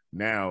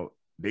 Now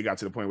they got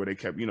to the point where they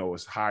kept, you know,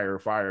 it's hire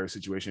fire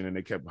situation, and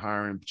they kept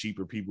hiring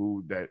cheaper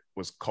people that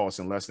was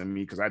costing less than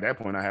me. Cause at that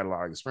point I had a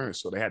lot of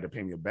experience. So they had to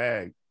pay me a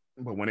bag.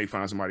 But when they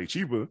found somebody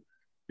cheaper,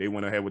 they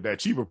went ahead with that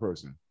cheaper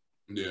person.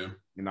 Yeah.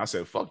 And I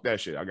said, fuck that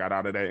shit. I got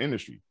out of that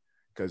industry.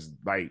 Cause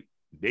like,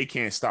 they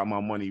can't stop my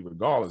money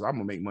regardless. I'm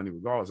gonna make money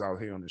regardless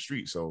out here on the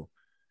street. So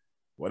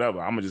whatever,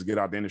 I'm gonna just get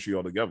out the industry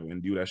altogether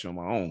and do that shit on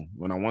my own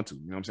when I want to.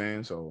 You know what I'm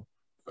saying? So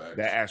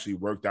that actually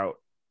worked out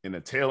in the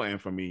tail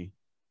end for me.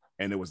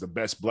 And it was the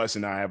best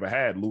blessing I ever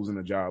had, losing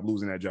that job.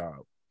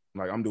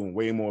 Like, I'm doing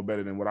way more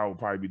better than what I would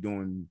probably be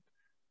doing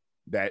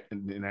that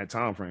in that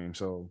time frame.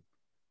 So,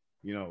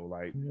 you know,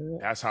 like,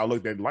 that's how I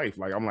looked at life.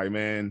 Like, I'm like,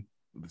 man,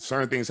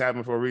 certain things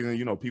happen for a reason.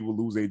 You know, people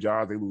lose their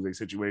jobs, they lose their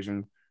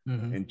situation.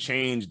 And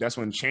change, that's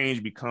when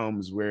change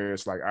becomes where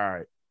it's like, all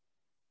right,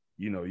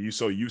 you know, you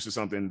so used to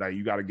something that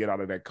you got to get out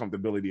of that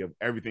comfortability of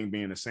everything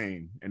being the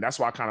same. And that's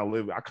why I kind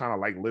of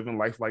like living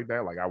life like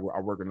that. Like, I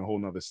work in a whole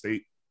nother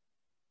state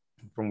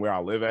from where I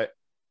live at.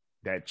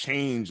 That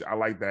change, I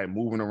like that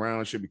moving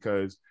around shit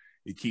because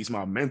it keeps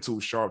my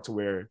mental sharp to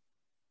where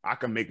I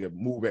can make a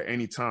move at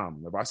any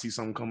time. If I see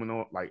something coming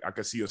on, like, I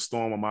could see a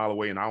storm a mile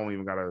away and I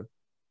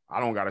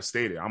don't gotta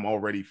stay there. I'm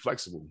already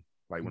flexible.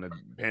 Like, when the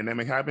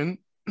pandemic happened,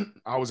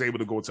 I was able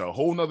to go to a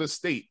whole nother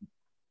state,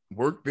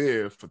 work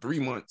there for 3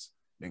 months,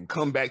 then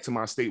come back to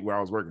my state where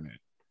I was working at.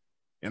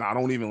 And I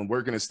don't even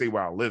work in the state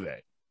where I live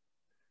at.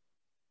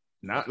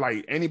 Not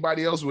like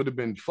anybody else would have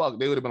been fucked.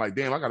 They would have been like,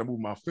 damn, I got to move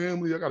my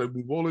family. I got to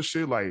move all this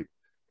shit. Like,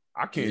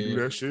 I can't do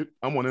that shit.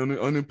 I'm on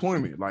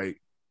unemployment.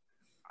 Like,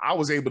 I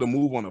was able to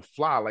move on the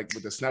fly, like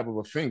with the snap of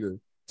a finger,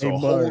 to a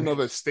whole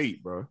nother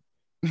state, bro.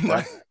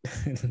 Like,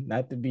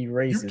 not to be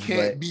racist,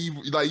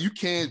 you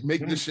can't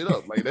make this shit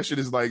up. Like, that shit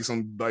is like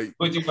some, like,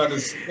 what you about to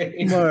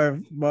say?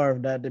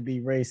 Marv, not to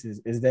be racist.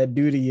 Is that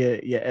due to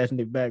your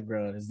ethnic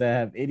background? Does that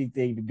have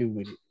anything to do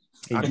with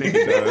it? I think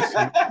it does.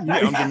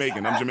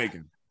 I'm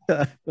Jamaican.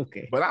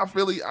 Okay. But I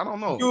don't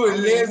know. You would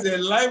live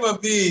in Lima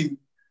Bean.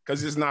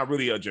 Because it's not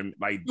really like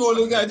you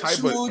only got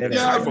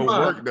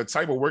the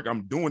type of work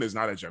I'm doing is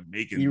not a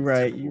Jamaican. You're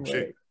right.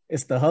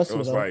 It's the hustle. So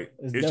it's though. like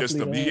it's just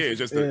the definitely it's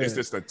just the it's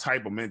just the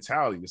type of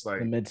mentality. It's like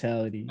the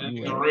mentality.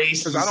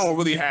 because I don't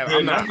really have.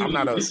 I'm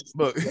not a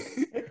look,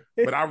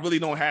 but I really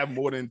don't have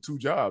more than 2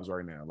 jobs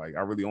right now. Like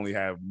I really only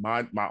have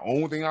my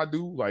own thing I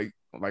do. Like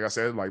I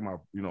said, like my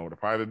the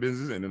private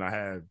business, and then I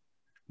have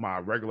my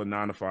regular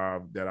 9 to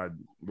 5 that I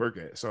work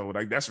at. So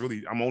like that's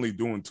really I'm only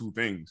doing 2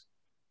 things.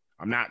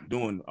 I'm not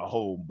doing a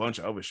whole bunch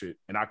of other shit,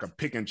 and I can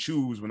pick and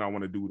choose when I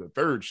want to do the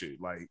third shit.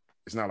 Like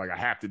it's not like I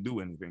have to do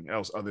anything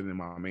else other than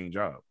my main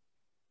job.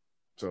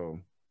 So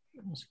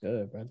that's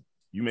good, bro.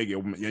 You make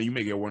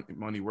it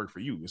money work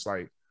for you. It's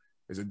like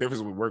there's a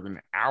difference with working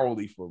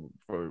hourly for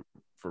work,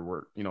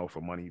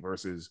 for money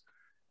versus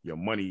your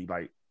money.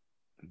 Like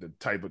the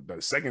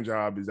second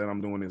job is that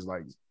I'm doing is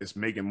like it's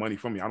making money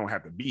for me. I don't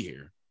have to be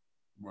here.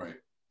 Right.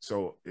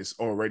 So it's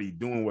already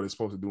doing what it's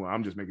supposed to do.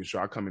 I'm just making sure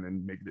I come in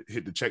and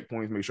hit the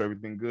checkpoints, make sure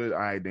everything good. All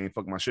right, they ain't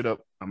fuck my shit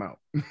up. I'm out.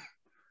 You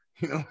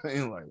know what I'm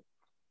saying? Like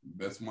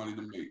best money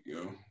to make,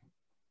 yo.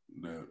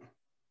 The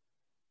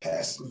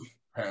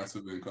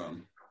passive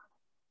income.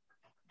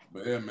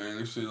 But yeah, man,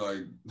 this shit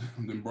like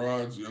them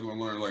broads, you're gonna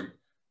learn. Like,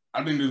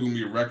 I think there's gonna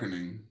be a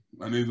reckoning.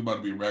 I think there's about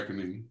to be a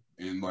reckoning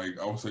in like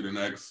I would say the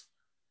next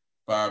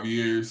 5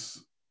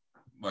 years.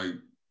 Like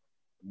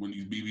when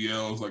these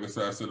BBLs, like I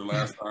said the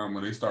last time,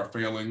 when they start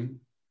failing.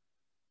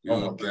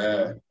 Oh my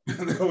God.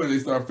 When they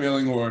start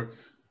failing, or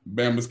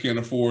Bama's can't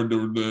afford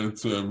to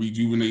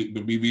rejuvenate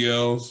the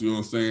BBLs, you know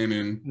what I'm saying,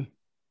 and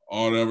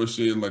all the other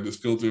shit, like this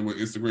filter when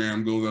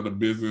Instagram goes out of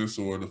business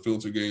or the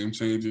filter game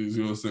changes,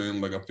 you know what I'm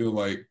saying? Like I feel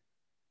like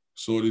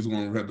Shorty's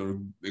gonna have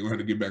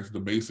to get back to the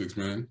basics,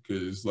 man.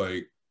 Cause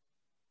like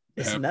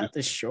it's not the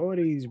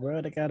shorties,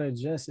 bro. They gotta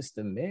adjust. It's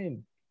the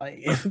men.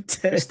 Like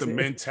it's the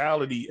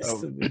mentality it's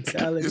of the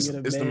mentality it's,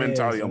 of the it's the man,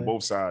 mentality man. on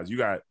both sides. You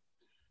got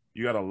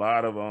a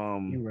lot of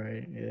You're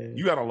right. Yeah.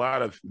 You got a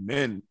lot of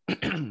men,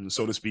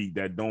 so to speak,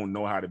 that don't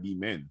know how to be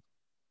men.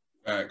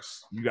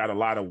 Facts. You got a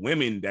lot of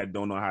women that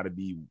don't know how to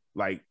be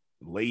like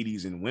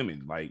ladies and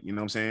women, like, you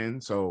know what I'm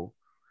saying? So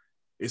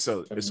it's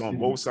on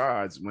both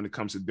sides when it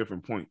comes to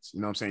different points. You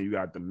know what I'm saying? You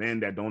got the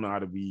men that don't know how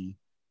to be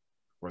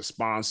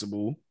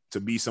responsible, to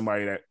be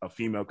somebody that a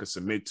female could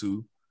submit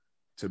to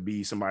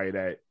be somebody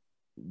that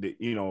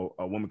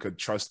a woman could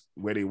trust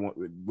where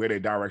their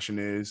direction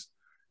is.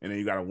 And then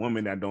you got a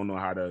woman that don't know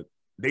how to,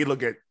 they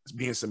look at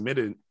being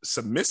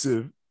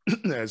submissive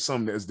as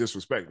something that's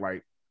disrespect,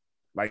 like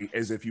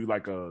as if you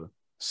like a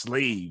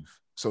slave,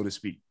 so to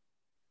speak.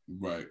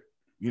 Right.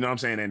 You know what I'm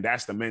saying? And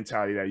that's the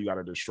mentality that you got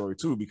to destroy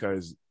too,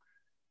 because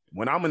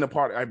when I'm in the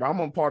part, if I'm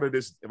a part of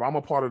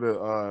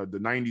the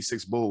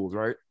 96 Bulls,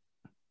 right?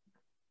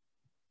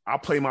 I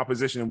play my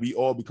position and we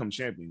all become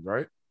champions,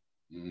 right?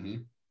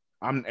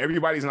 Mm-hmm.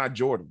 Everybody's not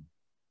Jordan.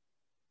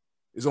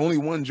 There's only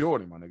one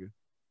Jordan, my nigga.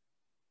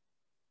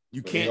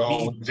 You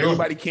can't be,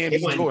 everybody can't be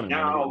Jordan.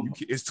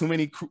 It's too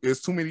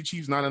many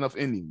Chiefs, not enough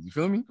Indians. You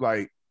feel me?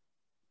 Like,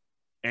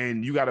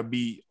 and you got to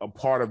be a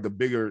part of the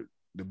bigger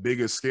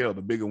scale,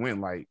 the bigger win.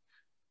 Like,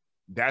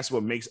 that's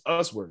what makes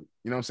us work.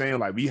 You know what I'm saying?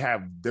 Like, we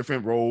have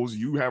different roles.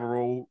 You have a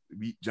role.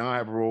 John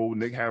have a role.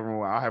 Nick have a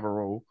role. I have a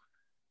role.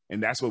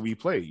 And that's what we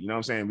play. You know what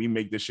I'm saying? We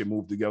make this shit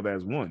move together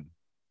as one.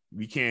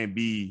 We can't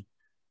be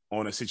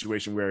on a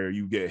situation where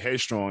you get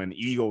headstrong and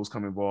egos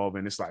come involved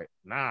and it's like,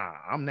 nah,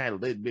 I'm that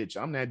lit bitch.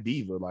 I'm that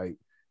diva. Like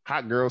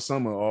hot girl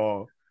summer,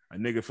 or a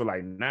nigga feel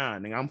like, nah,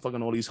 nigga, I'm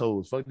fucking all these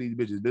hoes. Fuck these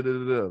bitches.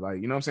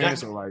 Like, you know what I'm saying?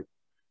 So like,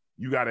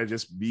 you gotta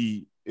just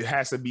be, it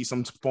has to be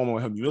some form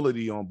of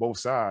humility on both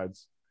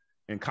sides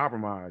and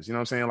compromise. You know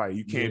what I'm saying? Like,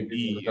 you can't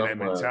be in that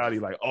mentality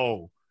like,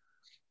 oh,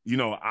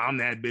 I'm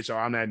that bitch or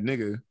I'm that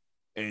nigga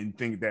and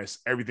think that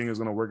everything is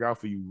gonna work out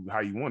for you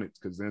how you want it,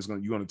 because then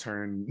you're gonna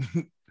turn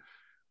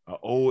an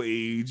old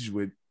age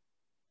with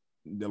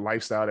the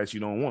lifestyle that you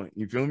don't want.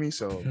 You feel me?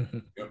 So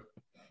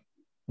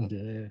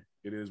yeah,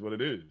 it is what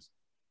it is.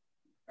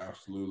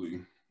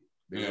 Absolutely.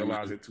 They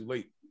realize it too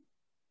late.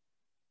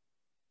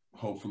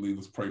 Hopefully,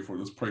 let's pray for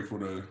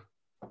the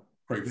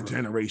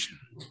generation.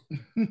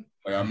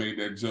 Like I made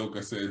that joke.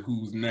 I said,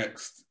 "Who's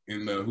next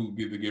in the who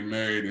get to get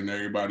married?" And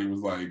everybody was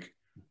like,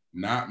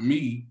 "Not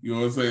me." You know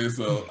what I'm saying?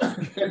 So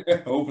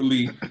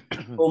hopefully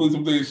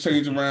some things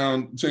change,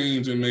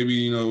 and maybe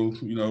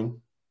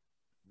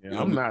Yeah,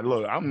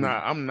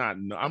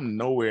 I'm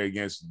nowhere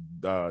against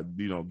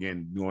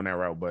again doing that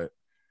route, but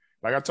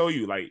like I told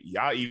you, like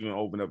y'all even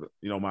opened up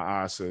my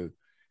eyes to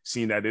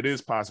seeing that it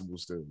is possible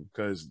still,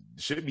 because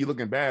shit be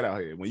looking bad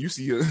out here. When you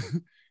see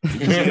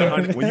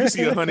when you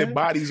see 100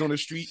 bodies on the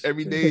street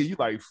every day, you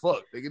like,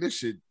 fuck, nigga,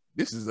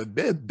 this is a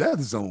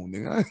death zone,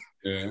 nigga.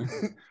 Yeah.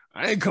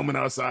 I ain't coming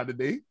outside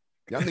today.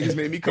 Y'all niggas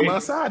made me come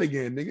outside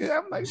again, nigga.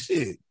 I'm like,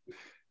 shit.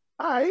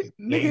 All right,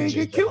 nigga ain't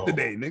get killed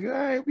today, nigga.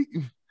 All right,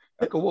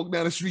 I can walk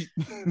down the street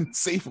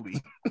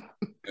safely.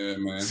 Yeah,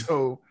 man.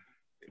 So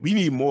we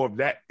need more of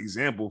that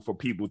example for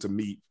people to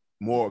meet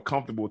more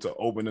comfortable to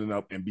opening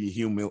up and be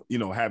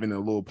having a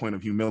little point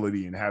of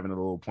humility and having a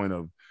little point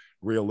of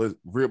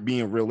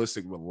being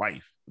realistic with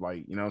life.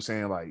 Like, you know what I'm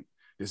saying? Like,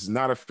 this is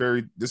not a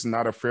fairy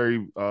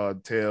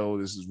tale.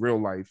 This is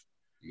real life.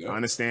 I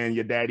understand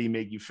your daddy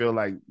make you feel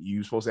like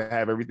you supposed to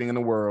have everything in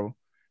the world.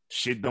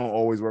 Shit don't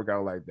always work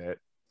out like that.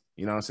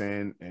 You know what I'm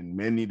saying? And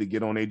men need to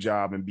get on their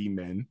job and be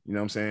men. You know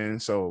what I'm saying?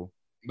 So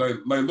like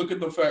look at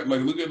the fact,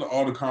 like look at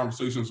all the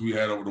conversations we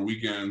had over the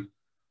weekend.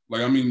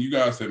 Like, I mean, you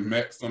guys have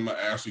met some of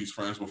Ashley's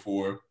friends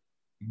before,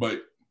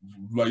 but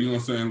like, you know what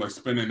I'm saying, like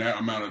spending that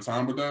amount of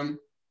time with them,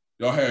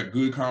 y'all had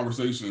good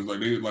conversations.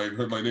 Like they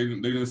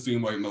didn't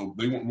seem like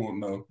they weren't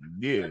no.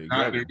 Yeah,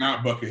 exactly. They're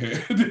not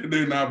buckethead.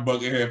 They're not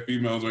buckethead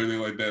females or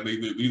anything like that.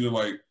 These are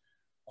like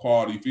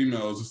quality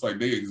females. It's like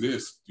they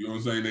exist. You know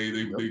what I'm saying?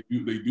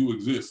 They do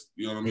exist.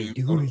 You know what I mean?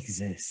 They do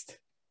exist.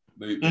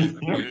 You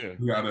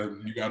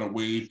gotta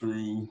wade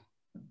through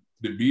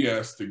the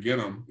BS to get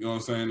them. You know what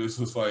I'm saying? It's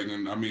just like,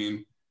 and I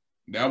mean,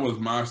 that was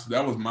my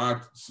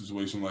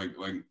situation. Like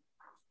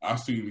I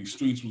see these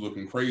streets was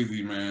looking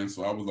crazy, man.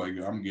 So I was like,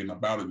 I'm getting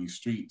up out of these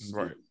streets.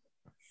 Right.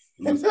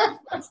 It's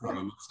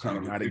kind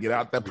of got to get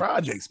out the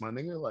projects, my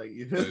nigga. Like,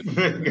 you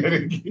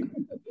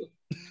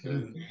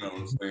know what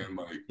I'm saying?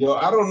 Like, yo,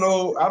 I don't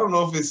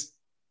know if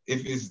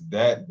it's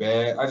that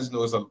bad. I just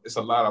know it's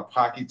a lot of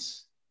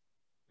pockets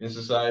in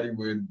society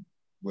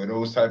where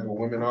those type of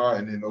women are,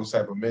 and then those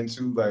type of men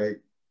too.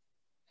 Like,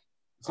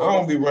 so I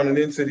don't be running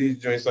into these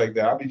joints like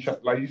that. I be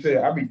like you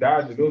said, I be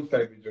dodging those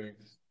type of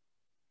joints.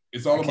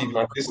 It's all about keep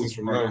my distance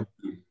from them.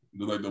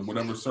 Like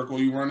whatever circle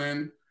you run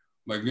in.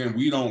 Like, again,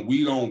 we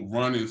don't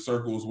run in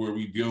circles where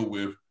we deal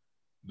with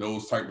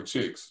those type of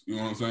chicks. You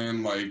know what I'm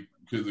saying? Like,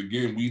 because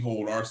again, we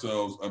hold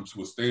ourselves up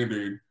to a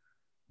standard,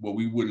 but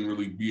we wouldn't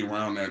really be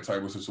around that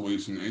type of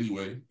situation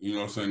anyway. You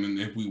know what I'm saying? And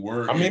if we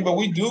were, I mean, but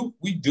we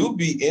do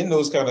be in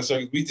those kind of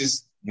circles. We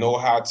just know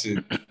how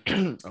to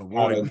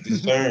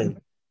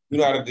discern. We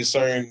know how to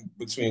discern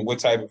between what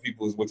type of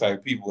people is what type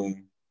of people,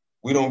 and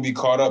we don't be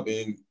caught up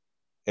in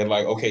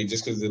like, okay,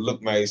 just because it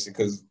looked nice and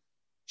because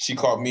she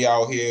caught me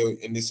out here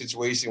in this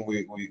situation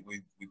with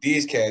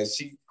these cats,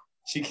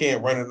 she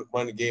can't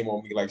run the game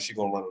on me like she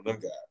gonna run on them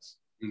guys.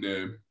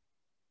 Yeah.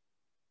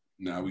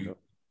 Now we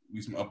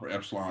some upper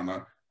epsilon.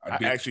 I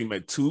actually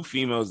met 2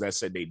 females that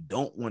said they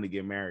don't want to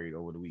get married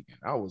over the weekend.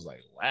 I was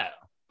like, wow.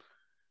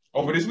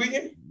 Over this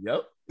weekend?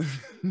 Yep.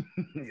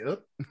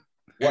 Yep.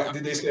 What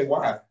did they say?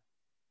 Why?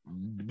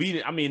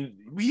 We out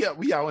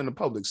in the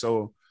public,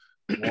 so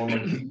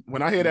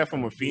when I hear that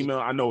from a female,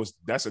 I know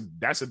that's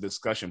a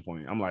discussion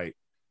point. I'm like,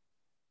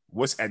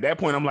 what's at that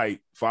point? I'm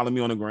like, follow me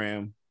on the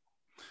gram.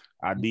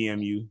 I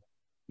DM you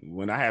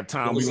when I have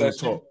time. We're gonna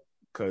talk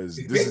because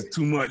this is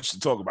too much to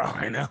talk about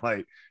right now.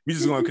 Like, we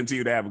just gonna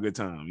continue to have a good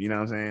time. You know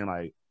what I'm saying?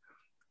 Like,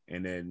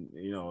 and then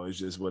it's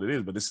just what it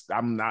is. But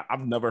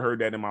I've never heard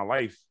that in my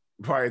life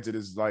prior to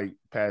this like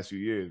past few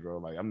years, bro.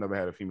 Like, I've never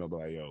had a female be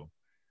like, yo,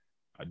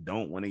 I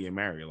don't want to get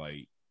married.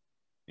 Like,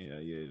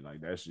 yeah,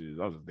 like that's just,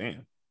 I was like,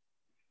 damn.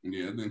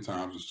 Yeah, I think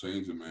times is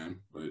changing, man.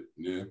 But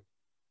yeah,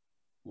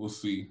 we'll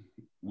see.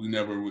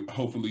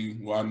 Hopefully,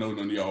 I know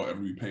none of y'all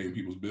ever be paying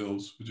people's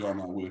bills, but y'all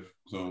not with.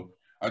 So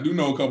I do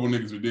know a couple of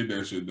niggas who did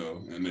that shit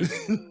though, and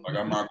like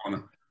I'm not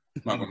gonna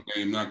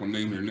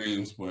name their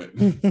names, but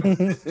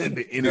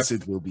the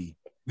innocent will be.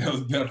 That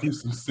was definitely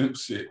some simp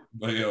shit.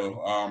 But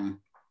yo,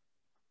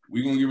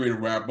 we gonna get ready to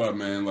wrap up,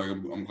 man. Like,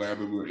 I'm glad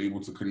that we were able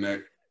to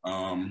connect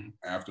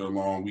after a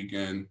long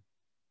weekend,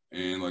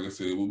 and like I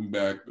said, we'll be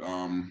back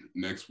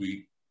next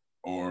week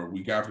or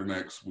week after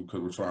next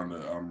because we're trying to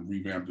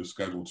revamp the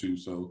schedule too.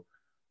 So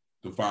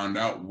to find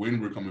out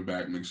when we're coming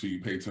back, make sure you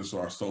pay attention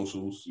to our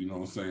socials. You know what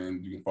I'm saying?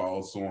 You can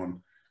follow us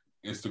on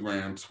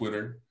Instagram,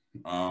 Twitter,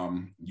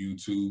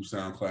 YouTube,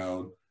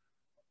 SoundCloud,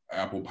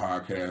 Apple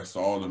Podcasts,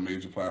 all the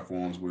major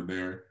platforms. We're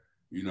there.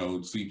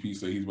 CP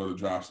said he's about to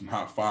drop some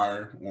hot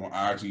fire on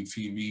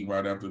IGTV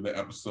right after the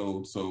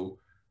episode. So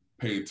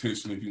pay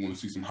attention if you want to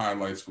see some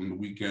highlights from the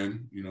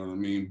weekend. You know what I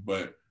mean?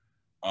 But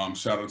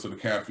shout out to the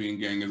Caffeine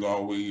Gang as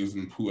always,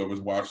 and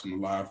whoever's watching the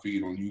live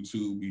feed on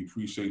YouTube. We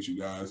appreciate you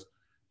guys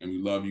and we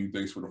love you.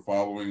 Thanks for the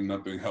following.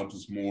 Nothing helps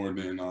us more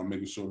than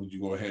making sure that you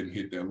go ahead and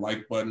hit that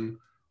like button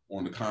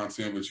on the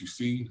content that you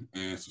see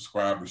and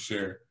subscribe and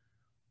share.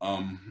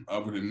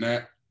 Other than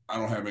that, I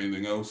don't have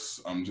anything else.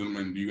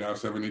 Gentlemen, do you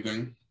guys have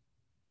anything?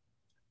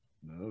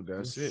 No,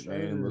 that's it,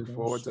 man. Look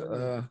forward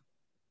to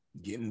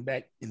getting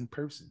back in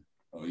person.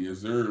 Oh yes,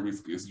 sir.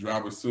 It's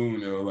dropping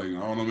soon. Like, I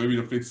don't know, maybe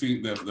the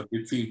 15th. The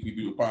 15th we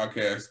do a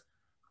podcast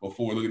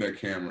before. Look at that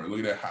camera. Look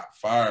at that hot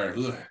fire.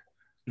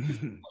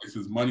 It's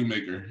his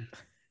moneymaker.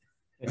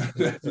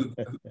 That's his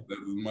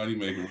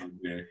moneymaker right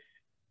there.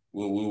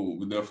 We'll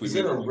definitely. Is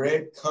there a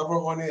red cover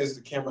on it? Is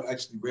the camera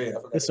actually red?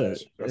 It's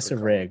a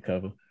red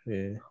cover.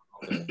 Yeah.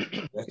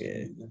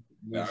 Yeah.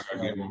 Now I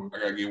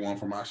gotta get one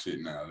for my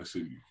shit now. Let's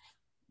see.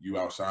 You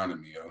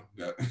outshining me, yo.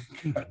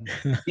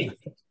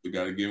 We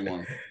gotta get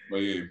one. But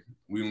yeah,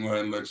 we gonna go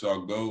ahead and let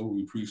y'all go.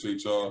 We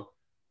appreciate y'all,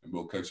 and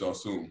we'll catch y'all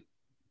soon.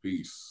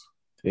 Peace.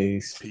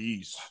 Peace.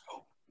 Peace.